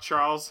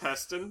 Charles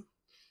Heston.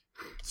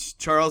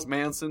 Charles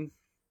Manson.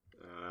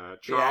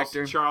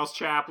 Charles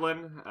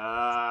Chaplin.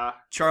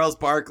 Charles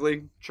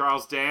Barkley.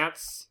 Charles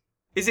Dance.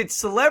 Is it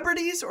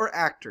celebrities or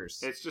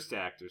actors? It's just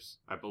actors,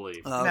 I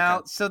believe. Oh, okay.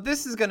 Now, so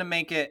this is going to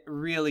make it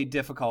really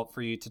difficult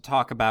for you to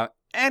talk about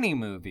any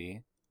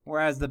movie,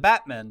 whereas The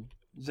Batman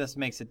just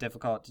makes it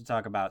difficult to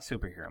talk about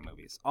superhero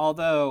movies.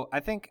 Although,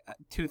 I think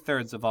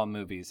 2/3 of all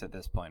movies at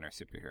this point are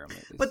superhero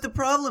movies. But the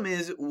problem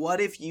is,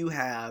 what if you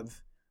have,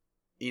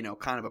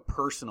 kind of a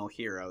personal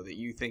hero that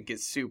you think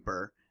is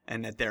super,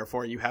 and that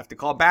therefore you have to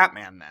call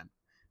Batman then?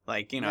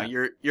 Like,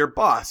 your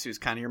boss, who's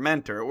kind of your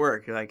mentor at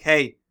work. You're like,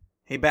 hey,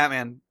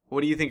 Batman,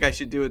 what do you think I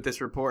should do with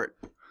this report?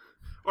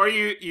 Or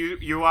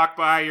you walk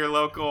by your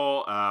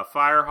local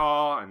fire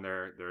hall and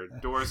their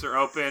doors are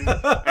open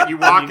and you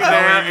walk in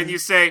there and you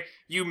say,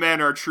 "You men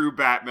are true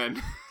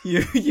Batmen."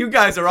 You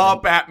guys are all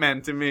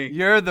Batmen to me.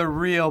 You're the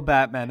real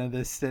Batman of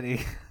this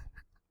city.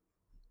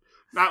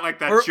 Not like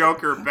that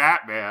Joker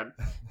Batman.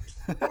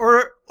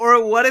 Or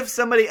what if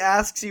somebody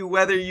asks you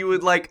whether you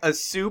would like a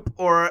soup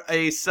or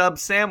a sub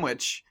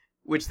sandwich,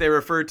 which they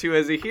refer to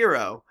as a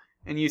hero,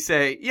 and you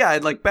say, "Yeah,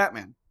 I'd like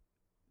Batman."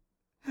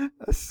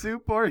 A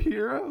soup or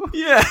hero?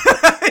 Yeah.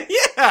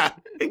 Yeah,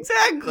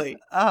 exactly.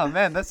 Oh,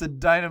 man, that's a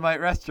dynamite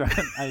restaurant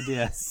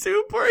idea.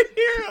 Soup or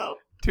hero?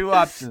 2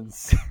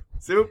 options.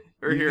 Soup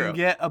or You hero? can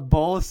get a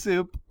bowl of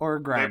soup or a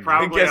They grinder.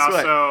 probably guess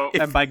what? also,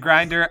 And by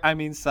grinder, I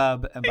mean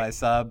sub, and by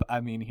sub, I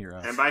mean hero.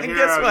 and by And guess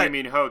hero what? you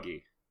mean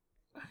hoagie.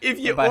 If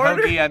you And by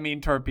order, hoagie, I mean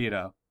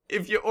torpedo.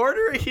 if you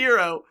order a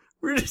hero,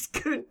 we're just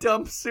gonna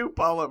dump soup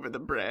all over the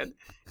bread.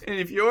 And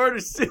if you order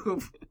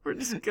soup, we're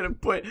just gonna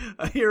put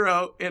a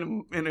hero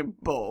in a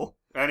bowl.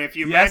 And if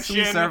you Yes, we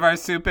mention serve our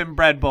soup in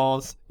bread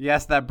bowls.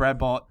 Yes, that bread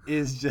bowl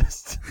is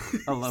just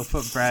a loaf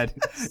of bread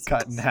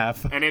cut in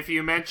half. and if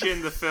you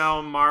mention the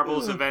film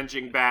Marvel's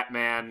Avenging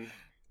Batman,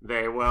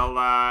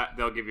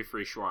 they'll give you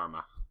free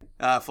shawarma.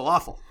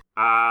 Falafel.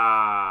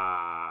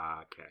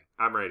 Okay.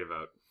 I'm ready to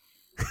vote.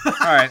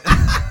 All right.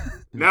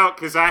 No,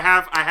 because I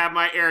have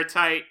my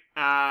airtight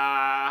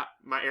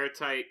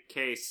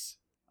case.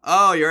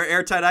 Oh, your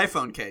airtight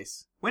iPhone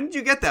case. When did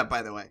you get that,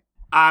 by the way?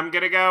 I'm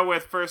gonna go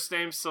with first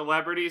name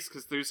celebrities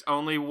because there's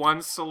only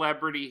one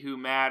celebrity who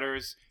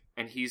matters,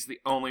 and he's the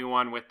only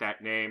one with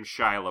that name,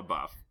 Shia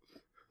LaBeouf.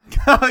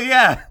 Oh,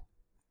 yeah.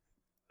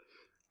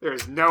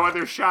 There's no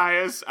other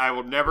Shias. I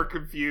will never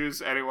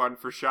confuse anyone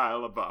for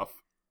Shia LaBeouf.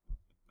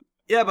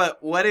 Yeah,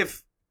 but what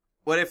if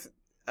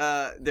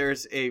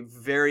there's a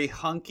very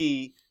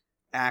hunky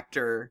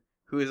actor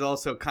who is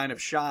also kind of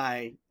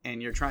shy,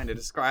 and you're trying to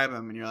describe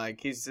him, and you're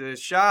like, he's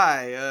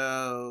shy,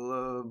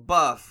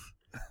 buff,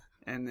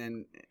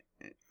 and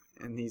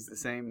he's the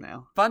same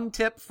now. Fun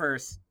tip for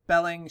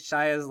spelling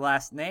Shia's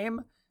last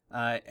name.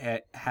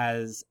 It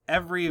has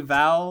every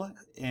vowel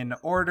in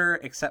order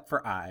except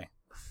for I.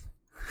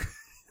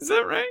 Is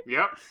that right?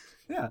 Yep.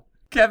 Yeah.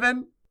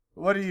 Kevin,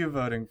 what are you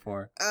voting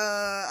for?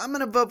 I'm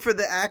gonna vote for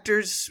the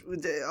actors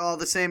with all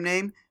the same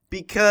name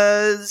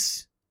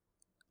because,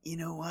 you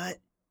know what?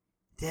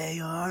 They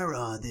are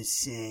all the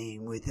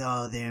same with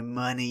all their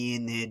money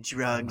and their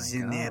drugs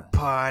and their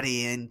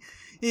partying.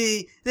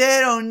 They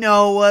don't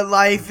know what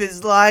life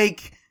is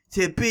like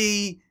to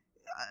be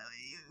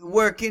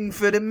working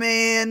for the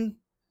man.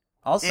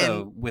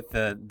 Also, with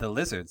the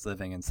lizards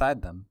living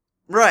inside them.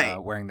 Right.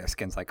 Wearing their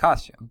skins like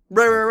costume.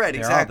 Right,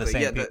 They're exactly. all the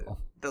same yeah, people.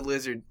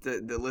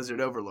 the lizard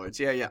overlords.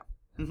 Yeah.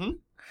 Mm-hmm.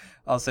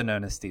 Also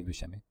known as Steve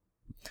Buscemi.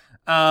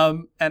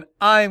 And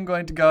I'm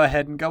going to go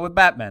ahead and go with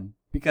Batman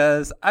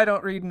because I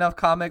don't read enough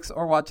comics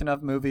or watch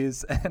enough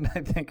movies, and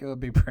I think it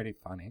would be pretty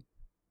funny.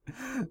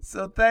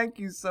 So thank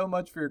you so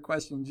much for your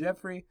question,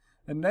 Jeffrey.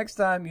 And next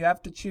time you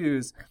have to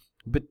choose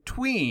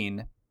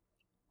between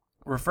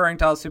referring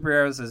to all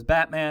superheroes as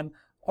Batman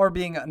or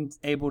being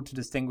unable to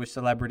distinguish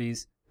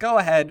celebrities, go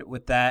ahead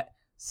with that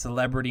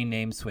celebrity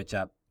name switch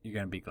up. You're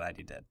going to be glad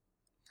you did.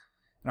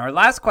 And our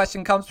last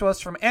question comes to us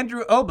from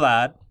Andrew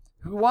Oblad,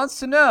 who wants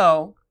to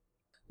know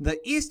the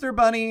Easter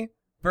Bunny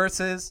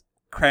versus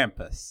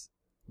Krampus.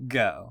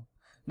 Go.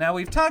 Now,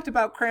 we've talked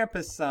about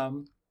Krampus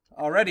some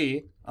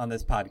already on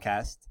this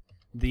podcast,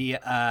 the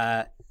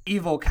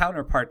evil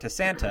counterpart to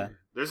Santa.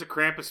 There's a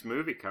Krampus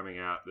movie coming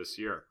out this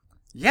year.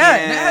 Yeah,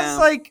 and it has,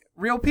 like,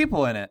 real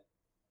people in it.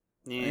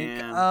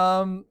 Yeah.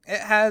 Like,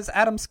 it has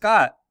Adam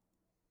Scott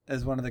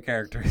as one of the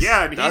characters.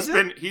 Yeah, and Does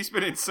he's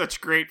been in such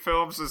great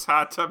films as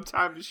Hot Tub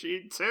Time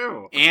Machine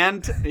too.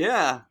 And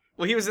yeah.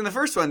 Well, he was in the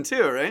first one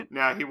too, right?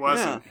 No, he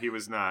wasn't. He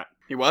was not.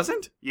 He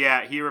wasn't?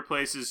 Yeah, he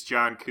replaces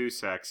John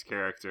Cusack's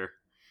character.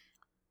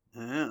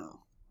 Oh.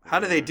 How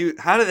do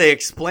they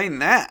explain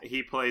that?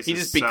 He plays He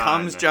his just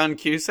becomes son. John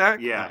Cusack?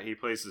 Yeah, he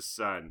plays his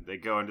son. They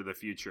go into the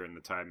future in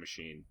the time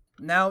machine.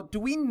 Now, do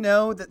we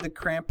know that the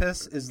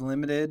Krampus is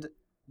limited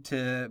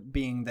to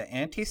being the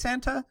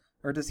anti-Santa,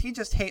 or does he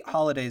just hate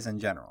holidays in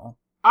general?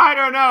 I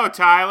don't know,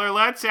 Tyler.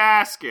 Let's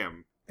ask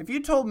him. If you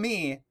told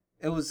me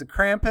it was the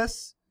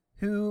Krampus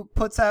who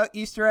puts out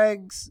Easter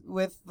eggs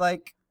with,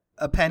 like,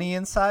 a penny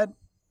inside,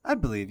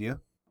 I'd believe you.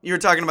 You were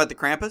talking about the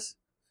Krampus?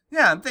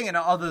 Yeah, I'm thinking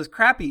of all those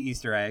crappy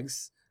Easter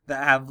eggs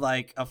that have,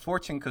 like, a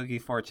fortune cookie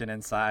fortune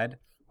inside,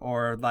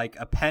 or, like,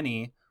 a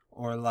penny,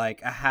 or,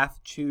 like, a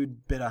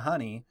half-chewed bit of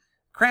honey.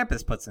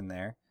 Krampus puts in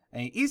there.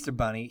 And Easter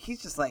Bunny,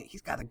 he's just, like,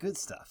 he's got the good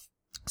stuff.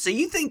 So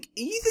you think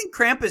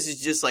Krampus is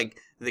just like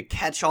the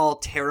catch-all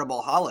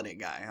terrible holiday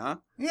guy, huh?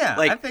 Yeah,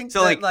 Like, I think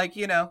so, that, like,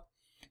 you know,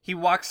 he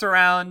walks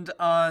around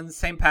on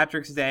St.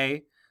 Patrick's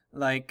Day,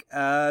 like,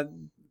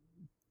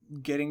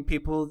 getting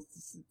people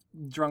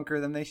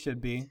drunker than they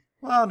should be.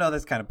 Well, no,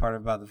 that's kind of part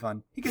about the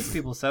fun. He gets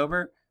people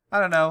sober.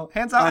 I don't know.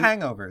 Hands out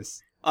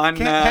hangovers.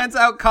 Hands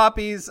out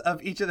copies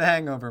of each of the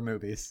Hangover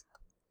movies.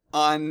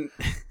 On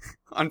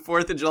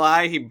 4th of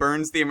July, he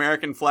burns the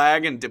American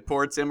flag and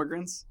deports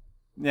immigrants.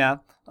 Yeah.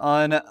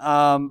 On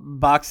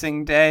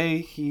Boxing Day,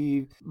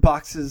 he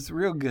boxes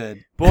real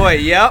good. Boy,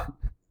 yep.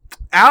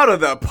 Out of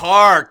the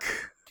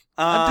park.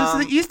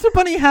 Does the Easter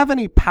Bunny have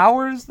any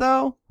powers,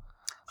 though?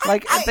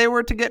 Like, if they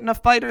were to get in a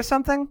fight or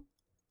something?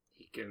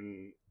 He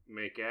can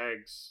make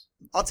eggs.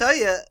 I'll tell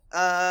you,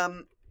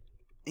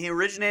 he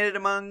originated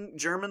among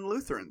German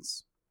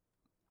Lutherans.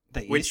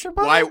 The Which, Easter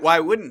Bunny? why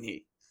wouldn't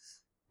he?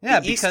 Yeah,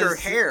 the Easter because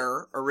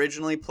Hare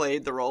originally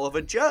played the role of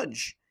a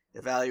judge,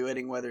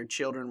 evaluating whether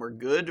children were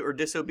good or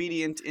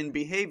disobedient in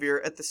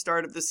behavior at the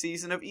start of the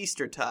season of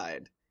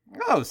Eastertide.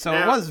 Oh, so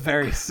it was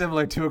very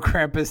similar to a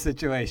Krampus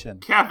situation.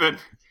 Kevin,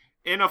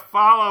 In a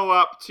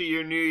follow-up to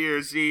your New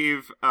Year's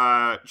Eve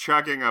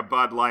chugging a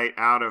Bud Light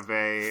out of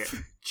a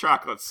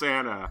chocolate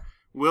Santa,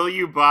 will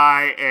you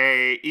buy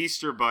a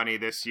Easter bunny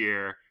this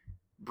year,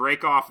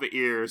 break off the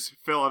ears,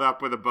 fill it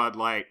up with a Bud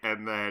Light,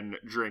 and then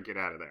drink it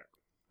out of there?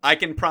 I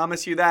can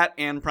promise you that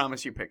and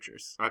promise you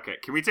pictures. Okay,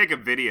 can we take a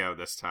video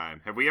this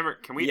time?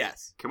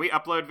 Yes. Can we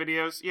upload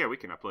videos? Yeah, we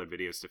can upload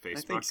videos to Facebook.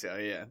 I think so,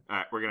 yeah. All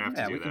right, we're going to have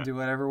to do that. Yeah, we can do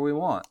whatever we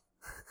want.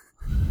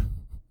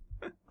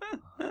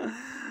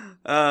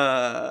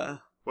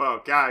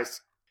 Well,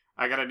 guys,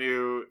 I got a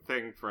new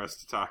thing for us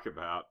to talk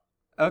about.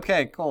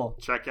 Okay, cool.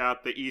 Check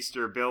out the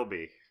Easter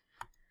Bilby.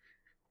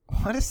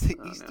 What is the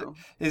Easter? No.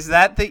 Is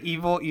that the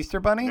evil Easter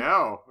bunny?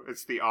 No,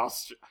 it's the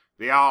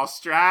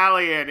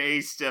Australian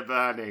Easter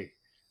Bunny.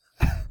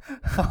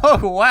 Oh,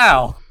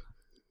 wow.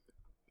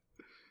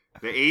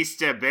 The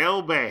Easter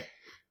Bilby.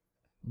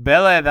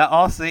 Billy, the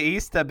Aussie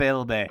Easter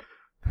Bilby.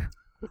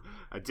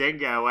 A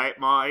dingo ate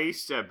my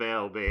Easter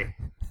Bilby.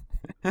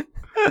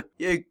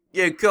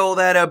 You call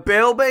that a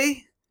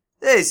bilby?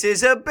 This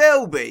is a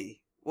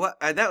bilby. What?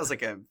 That was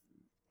like a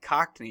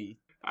Cockney.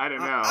 I don't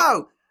know.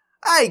 Oh,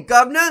 hey,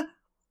 governor.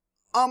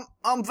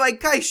 I'm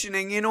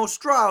vacationing in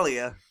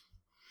Australia.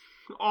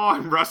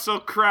 I'm Russell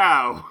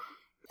Crowe.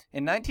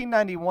 In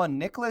 1991,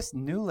 Nicholas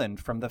Newland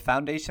from the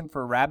Foundation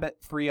for Rabbit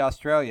Free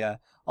Australia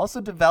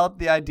also developed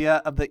the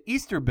idea of the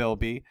Easter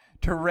Bilby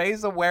to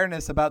raise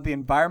awareness about the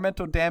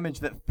environmental damage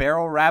that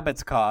feral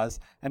rabbits cause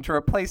and to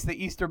replace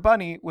the Easter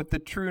Bunny with the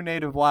true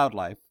native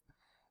wildlife.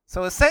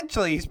 So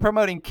essentially, he's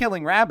promoting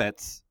killing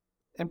rabbits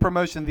in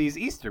promotion of these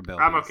Easter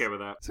Bilbies. I'm okay with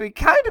that. So he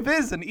kind of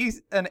is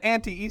an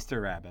anti-Easter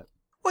rabbit.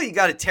 Well, you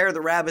got to tear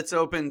the rabbits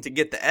open to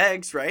get the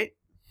eggs, right?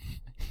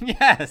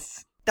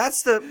 Yes.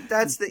 That's the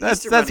Easter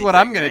That's bunny what thing,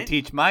 I'm going right? to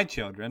teach my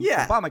children.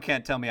 Yeah. Obama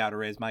can't tell me how to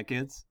raise my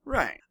kids.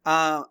 Right.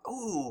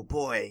 Oh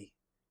boy,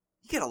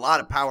 you get a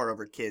lot of power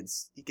over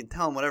kids. You can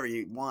tell them whatever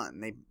you want,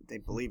 and they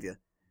believe you.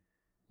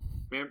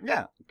 Man,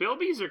 Yeah.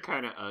 Bilbies are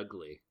kind of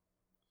ugly.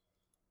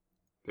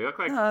 They look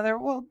like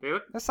No,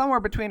 they're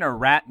somewhere between a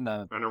rat and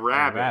a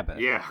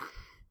rabbit. Yeah.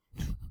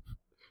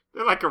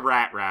 They're like a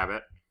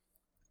rabbit.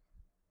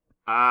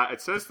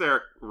 It says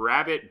they're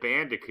rabbit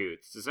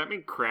bandicoots. Does that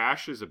mean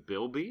Crash is a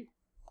bilby?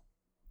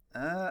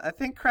 I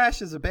think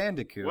Crash is a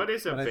bandicoot. What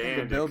is a but I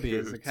think a bilby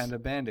is a bandicoot? kind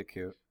of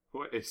bandicoot.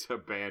 What is a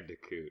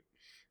bandicoot?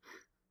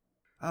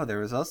 Oh, there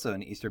was also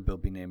an Easter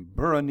bilby named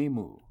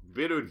Buronimu.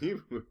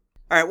 Bidonimu. All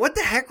right, what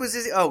the heck was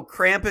this? Oh,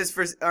 Krampus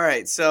for. All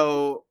right,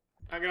 so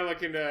I'm gonna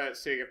look into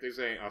seeing if there's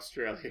any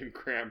Australian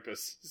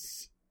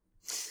Krampuses.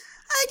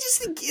 I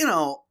just think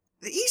the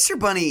Easter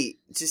Bunny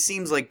just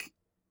seems like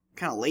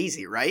kind of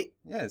lazy, right?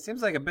 Yeah, it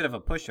seems like a bit of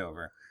a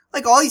pushover.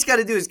 Like all he's got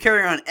to do is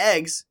carry around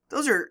eggs.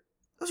 Those are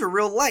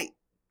real light.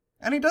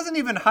 And he doesn't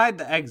even hide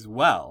the eggs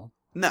well.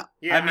 No.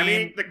 Yeah, I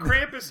mean- the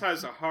Krampus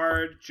has a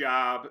hard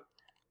job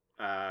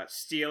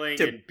stealing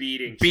To and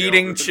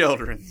beating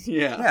children.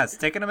 Yeah. Yeah,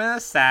 sticking them in a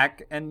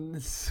sack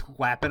and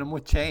whapping them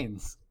with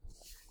chains.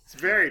 It's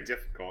very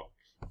difficult.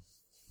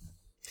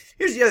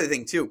 Here's the other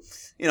thing too.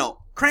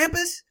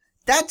 Krampus,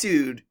 that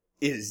dude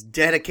is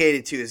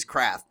dedicated to his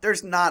craft.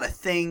 There's not a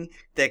thing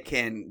that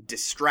can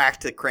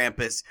distract the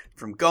Krampus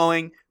from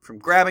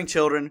grabbing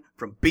children,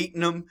 from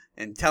beating them,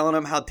 and telling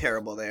them how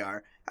terrible they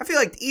are. I feel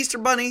like the Easter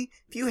Bunny,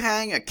 if you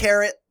hang a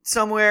carrot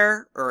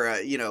somewhere or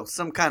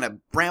some kind of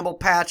bramble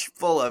patch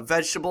full of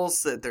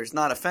vegetables that there's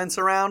not a fence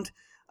around,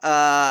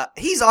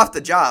 he's off the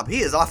job.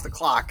 He is off the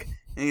clock.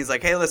 And he's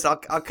like, hey, listen,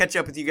 I'll catch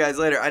up with you guys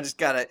later. I just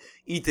gotta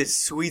eat this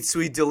sweet,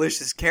 sweet,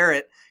 delicious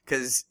carrot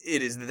because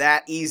it is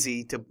that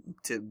easy to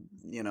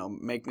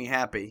make me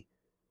happy.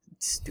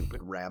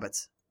 Stupid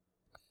rabbits.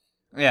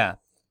 Yeah.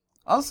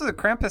 Also, the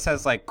Krampus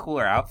has,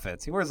 cooler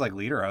outfits. He wears,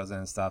 lederhosen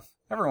and stuff.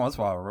 Every once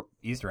in a while,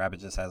 Easter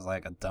Rabbit just has,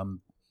 a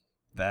dumb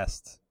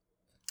vest.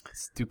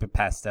 Stupid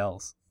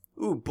pastels.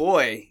 Ooh,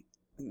 boy.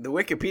 The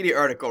Wikipedia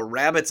article,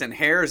 Rabbits and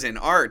Hares in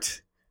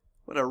Art.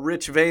 What a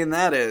rich vein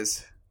that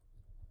is.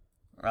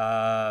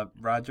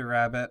 Roger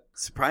Rabbit.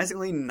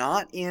 Surprisingly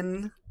not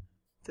in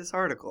this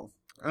article.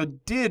 I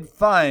did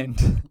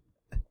find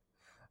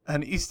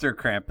an Easter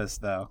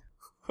Krampus, though.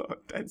 Oh,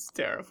 that's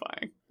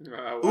terrifying.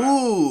 Wow.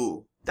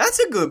 Ooh, that's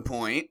a good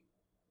point.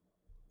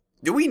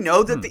 Do we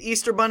know that the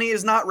Easter Bunny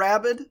is not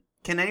rabid?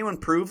 Can anyone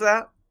prove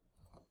that?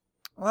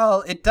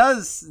 Well, it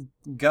does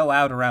go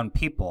out around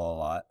people a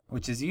lot,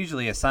 which is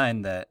usually a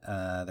sign that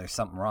there's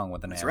something wrong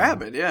with an It's animal.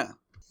 rabid, yeah.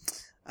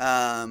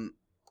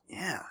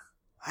 Yeah.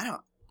 I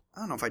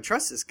don't know if I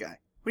trust this guy.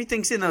 What do you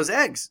think's in those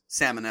eggs,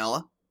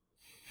 Salmonella?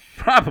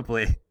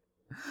 Probably.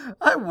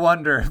 I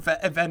wonder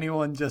if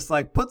anyone just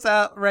puts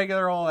out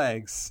regular old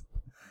eggs.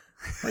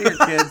 Here,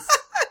 kids,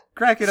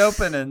 crack it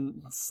open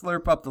and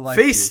slurp up the life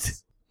Feast.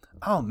 juice.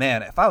 Oh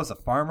man, if I was a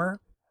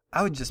farmer,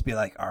 I would just be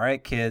like, all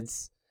right,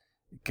 kids,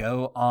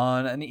 go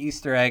on an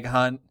Easter egg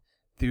hunt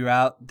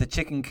throughout the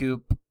chicken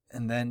coop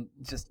and then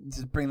just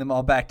bring them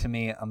all back to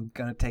me. I'm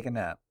going to take a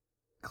nap,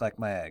 collect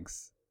my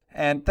eggs.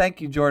 And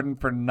thank you, Jordan,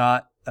 for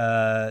not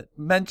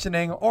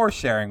mentioning or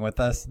sharing with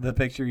us the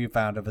picture you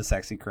found of a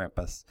sexy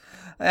Krampus.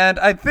 And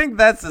I think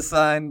that's a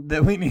sign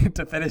that we need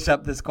to finish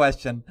up this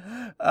question.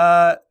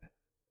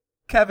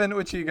 Kevin,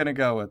 which are you going to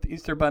go with,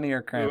 Easter Bunny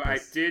or Krampus? Ooh, I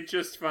did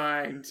just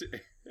find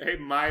a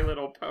My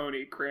Little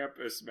Pony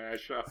Krampus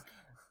mashup.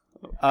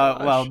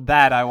 Well,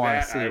 that I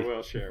want to see. I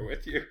will share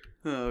with you.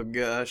 Oh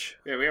gosh.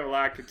 Yeah, we have a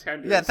lot of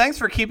contenders. Yeah, thanks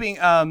for keeping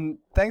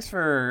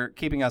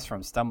us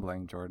from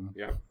stumbling, Jordan.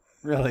 Yep.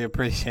 Really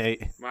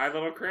appreciate. My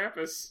Little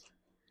Krampus.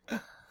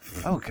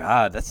 Oh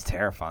God, that's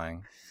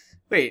terrifying.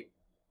 Wait,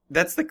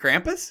 that's the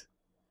Krampus?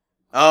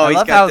 Oh, I he's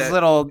love got how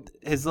that...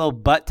 his little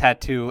butt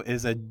tattoo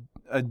is a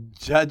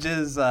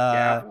judge's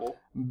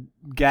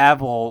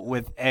gavel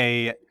with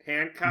a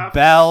handcuff,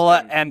 bell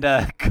and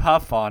a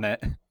cuff on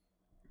it.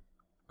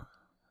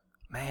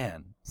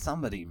 Man,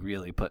 somebody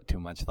really put too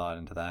much thought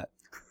into that.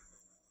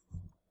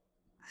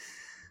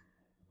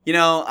 You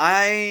know,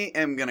 I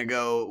am going to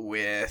go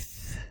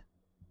with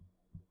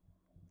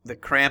the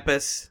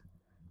Krampus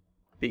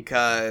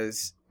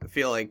because I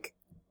feel like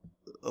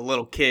a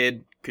little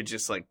kid could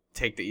just, like,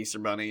 take the Easter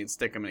Bunny and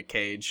stick him in a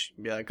cage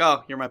and be like,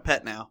 oh, you're my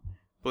pet now.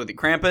 But with the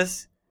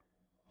Krampus,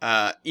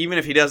 even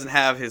if he doesn't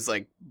have his,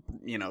 like,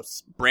 you know,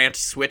 branch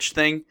switch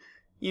thing,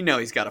 you know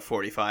he's got a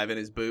 45 in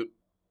his boot.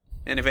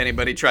 And if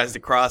anybody tries to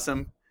cross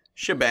him,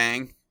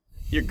 shebang,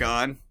 you're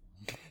gone.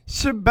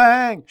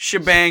 Shebang!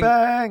 Shebang!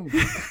 Shebang!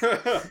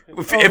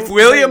 If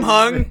William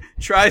Hung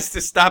tries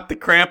to stop the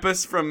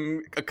Krampus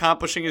from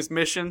accomplishing his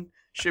mission,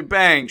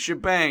 shebang,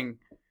 shebang.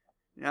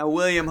 Now,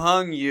 William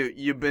Hung,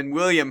 you've been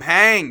William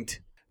hanged.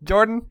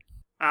 Jordan?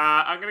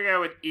 I'm going to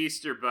go with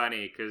Easter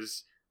Bunny,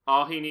 because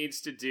all he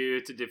needs to do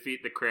to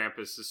defeat the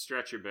Krampus is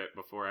stretch a bit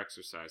before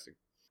exercising.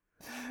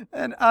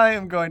 And I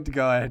am going to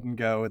go ahead and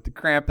go with the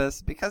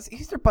Krampus, because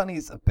Easter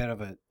Bunny's a bit of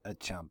a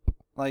chump.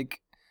 Like,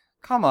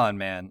 come on,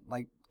 man.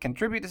 Like,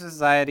 contribute to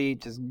society,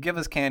 just give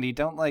us candy,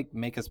 don't, like,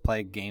 make us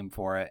play a game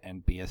for it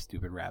and be a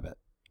stupid rabbit.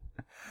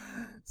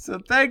 So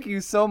thank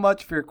you so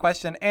much for your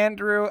question,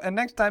 Andrew. And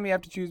next time you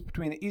have to choose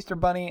between the Easter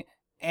Bunny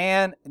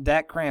and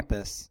that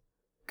Krampus,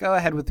 go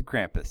ahead with the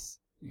Krampus.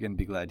 You're going to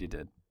be glad you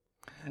did.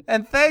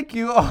 And thank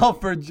you all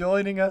for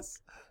joining us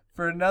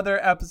for another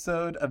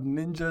episode of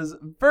Ninjas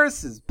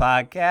Versus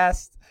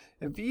Podcast.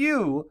 If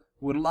you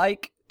would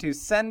like to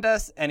send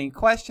us any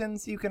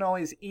questions, you can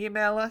always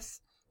email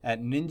us at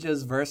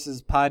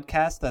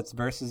ninjasversuspodcast, that's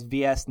versus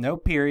VS, no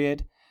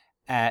period,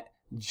 at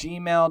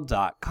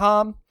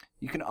gmail.com.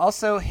 You can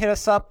also hit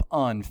us up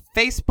on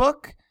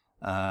Facebook,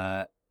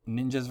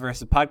 Ninjas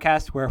Versus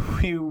Podcast, where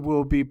we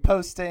will be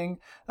posting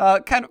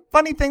kind of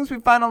funny things we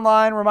find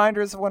online,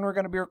 reminders of when we're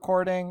going to be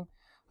recording,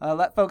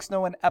 let folks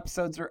know when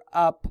episodes are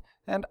up,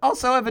 and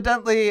also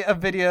evidently a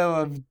video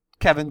of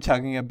Kevin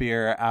chugging a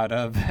beer out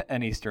of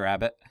an Easter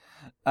rabbit.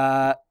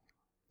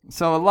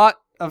 So a lot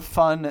of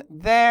fun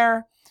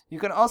there. You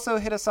can also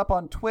hit us up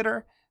on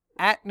Twitter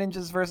at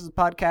Ninjas Versus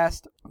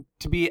Podcast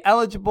to be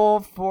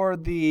eligible for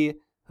the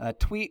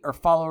tweet or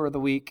follower of the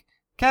week.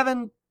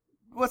 Kevin,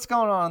 what's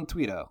going on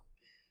Tweeto?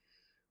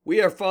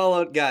 We are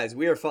followed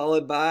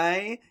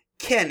by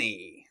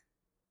Kenny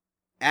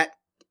at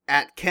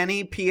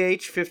Kenny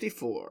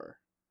PH54.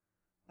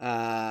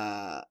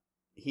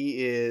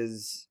 He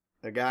is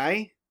a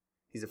guy.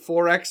 He's a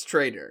Forex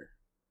trader.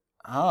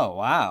 Oh,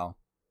 wow.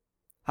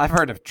 I've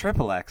heard of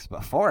triple X,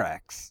 but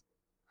 4X.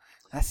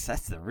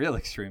 That's the real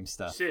extreme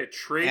stuff. Is it a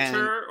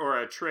traitor or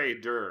a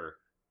trader?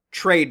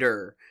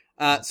 Trader.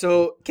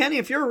 So, Kenny,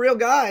 if you're a real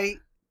guy,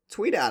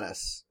 tweet at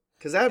us.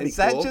 Because that would be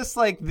cool. Is that just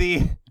like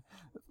the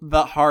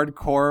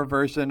hardcore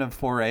version of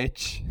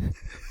 4H?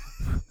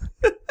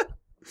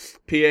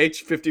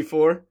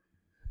 PH54?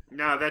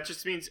 No, that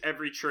just means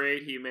every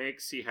trade he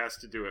makes, he has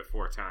to do it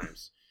 4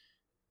 times.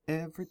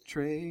 Every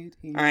trade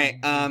he All right,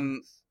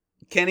 makes.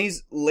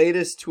 Kenny's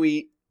latest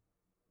tweet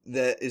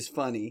that is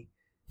funny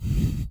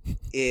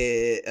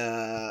it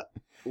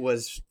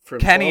was from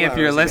Kenny, if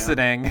you're ago.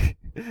 listening,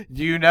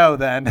 you know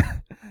then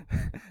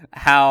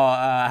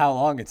how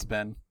long it's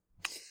been.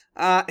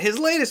 His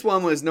latest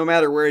one was "No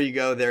matter where you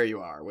go, there you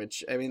are,"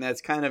 which I mean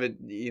that's kind of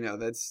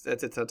that's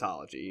a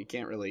tautology. You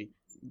can't really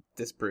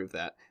disprove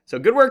that. So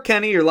good work,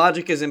 Kenny. Your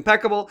logic is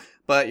impeccable,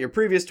 but your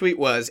previous tweet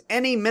was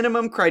any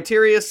minimum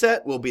criteria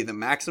set will be the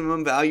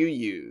maximum value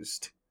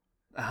used.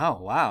 Oh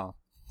wow,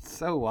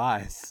 so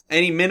wise.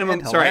 Any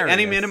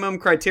minimum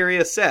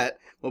criteria set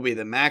will be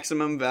the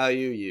maximum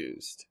value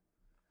used.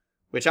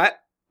 Which I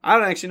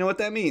don't actually know what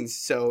that means.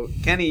 So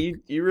Kenny,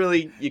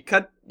 you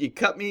cut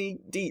me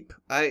deep.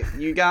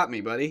 You got me,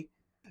 buddy.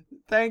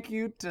 Thank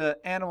you to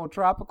Animal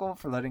Tropical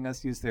for letting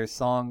us use their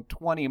song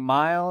 20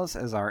 Miles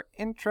as our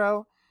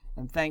intro.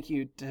 And thank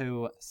you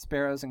to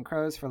Sparrows and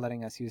Crows for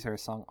letting us use her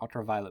song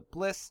Ultraviolet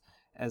Bliss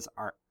as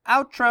our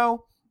outro.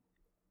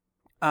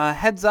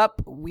 Heads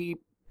up, we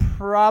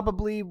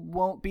probably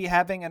won't be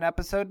having an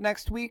episode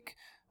next week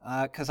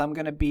because I'm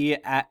going to be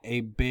at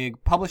a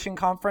big publishing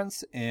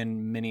conference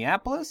in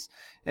Minneapolis.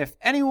 If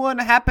anyone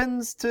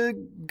happens to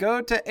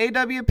go to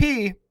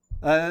AWP,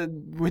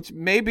 which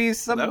maybe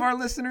some of Hello? our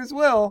listeners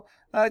will,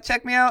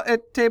 check me out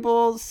at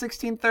table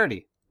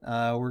 1630.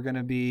 We're going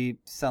to be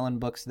selling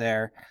books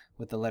there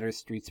with the Letters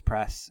Streets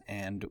Press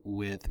and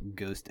with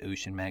Ghost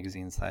Ocean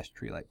Magazine /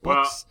 Treelight Books.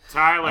 Well,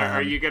 Tyler,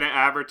 are you going to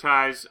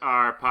advertise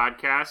our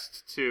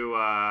podcast to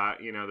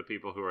the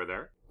people who are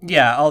there?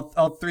 Yeah,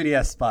 I'll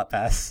 3DS spot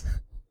pass.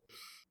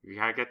 We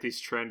gotta get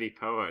these trendy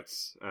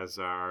poets as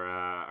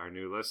our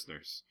new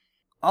listeners.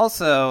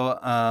 Also,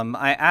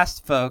 I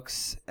asked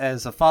folks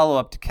as a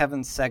follow-up to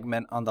Kevin's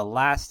segment on the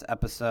last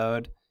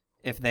episode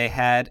if they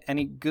had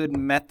any good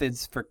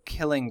methods for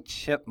killing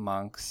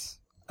chipmunks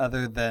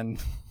other than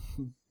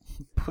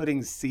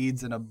putting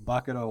seeds in a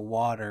bucket of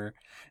water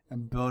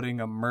and building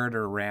a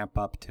murder ramp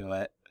up to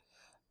it.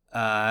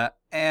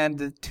 And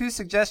the two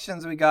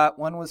suggestions we got,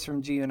 one was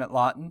from G-Unit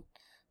Lawton,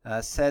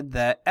 said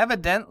that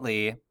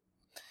evidently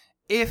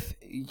if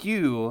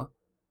you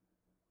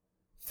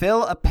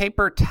fill a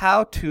paper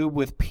towel tube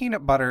with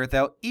peanut butter,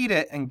 they'll eat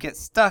it and get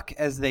stuck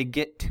as they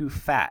get too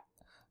fat.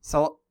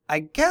 So I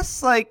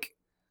guess,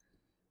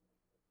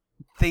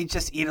 they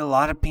just eat a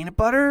lot of peanut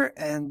butter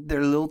and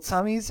their little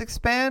tummies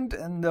expand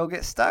and they'll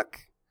get stuck.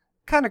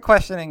 Kind of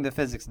questioning the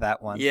physics of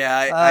that one.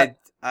 Yeah,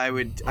 I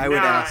would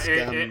ask.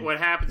 What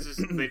happens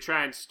is they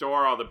try and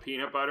store all the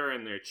peanut butter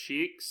in their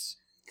cheeks,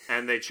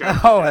 and they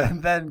choke.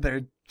 And then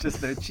their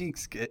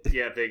cheeks get.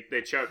 Yeah,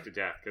 they choke to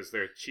death because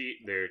their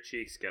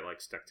cheeks get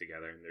stuck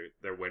together and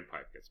their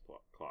windpipe gets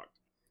clogged.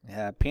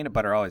 Yeah, peanut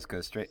butter always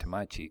goes straight to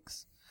my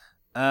cheeks.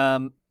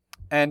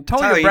 And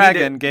Tony Tyler,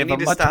 Bragan gave a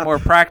much stop. more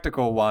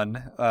practical one,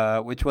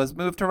 which was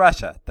move to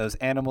Russia. Those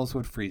animals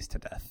would freeze to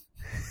death.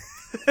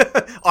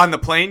 On the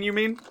plane, you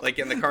mean? Like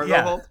in the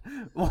cargo hold?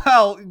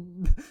 Well,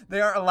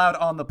 they aren't allowed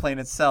on the plane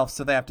itself,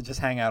 so they have to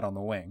just hang out on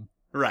the wing.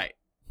 Right.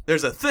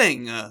 There's a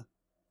thing on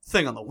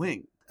the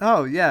wing.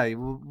 Oh, yeah,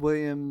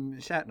 William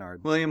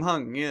Shatner. William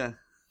Hung, yeah.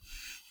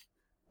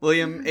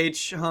 William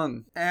H.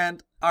 Hung.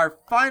 And our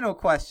final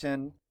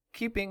question,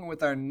 keeping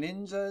with our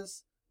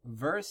ninjas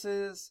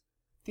versus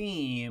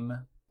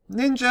theme.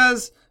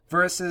 Ninjas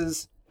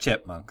versus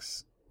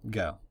chipmunks.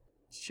 Go.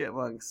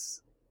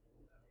 Chipmunks.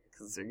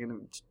 Because they're going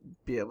to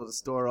be able to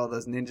store all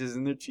those ninjas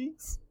in their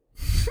cheeks.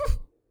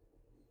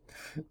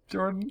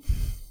 Jordan?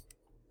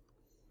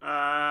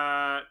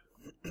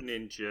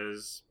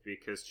 Ninjas,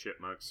 because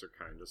chipmunks are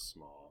kind of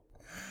small.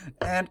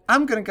 And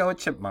I'm going to go with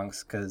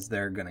chipmunks because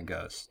they're going to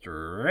go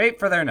straight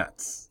for their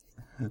nuts.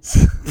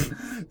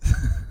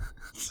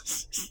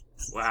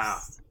 Wow.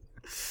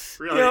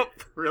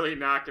 Really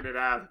knocking it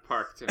out of the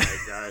park tonight,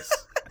 guys.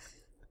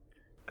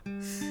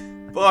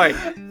 Boy,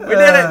 we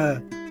did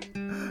it!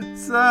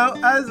 So,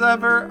 as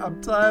ever,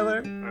 I'm Tyler.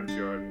 I'm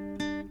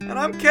Jordan. And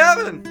I'm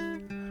Kevin.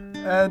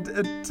 And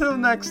until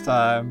next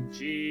time,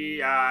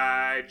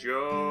 G.I.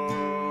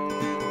 Joe.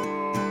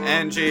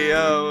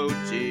 NGO,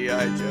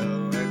 G.I.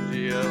 Joe,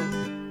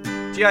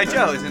 NGO. G.I.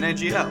 Joe is an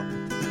NGO.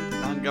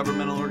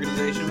 Non-governmental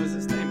organization was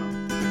his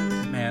name.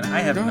 Man, I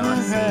have not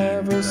seen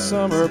have a those,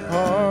 summer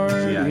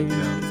party G.I.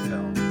 Joe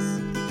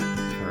films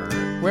for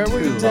where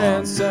we too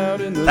dance long.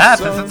 out in the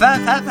sun.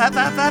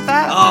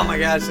 Oh my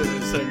gosh, this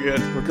is so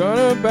good. We're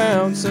gonna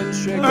bounce and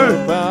shake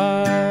our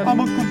body. I'm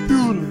a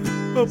computer.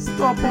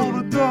 Stop all the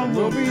And drama.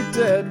 we'll be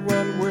dead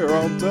when we're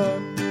all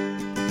done.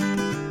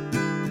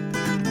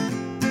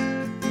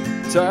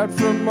 Tired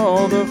from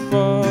all the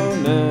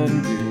fun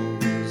and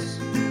games.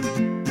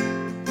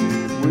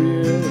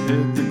 We'll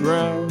hit the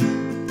ground.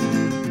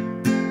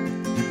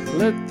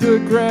 Let the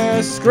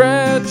grass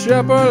scratch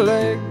up our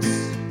legs.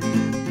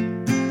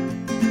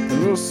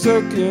 And we'll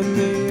soak in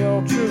the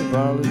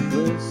ultraviolet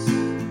bliss.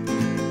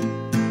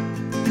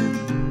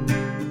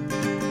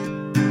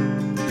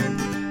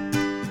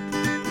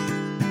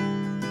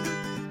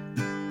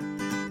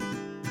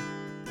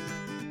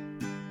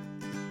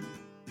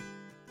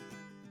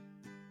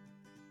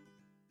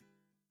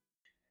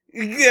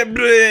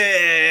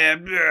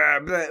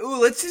 Ooh,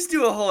 let's just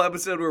do a whole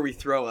episode where we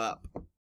throw up.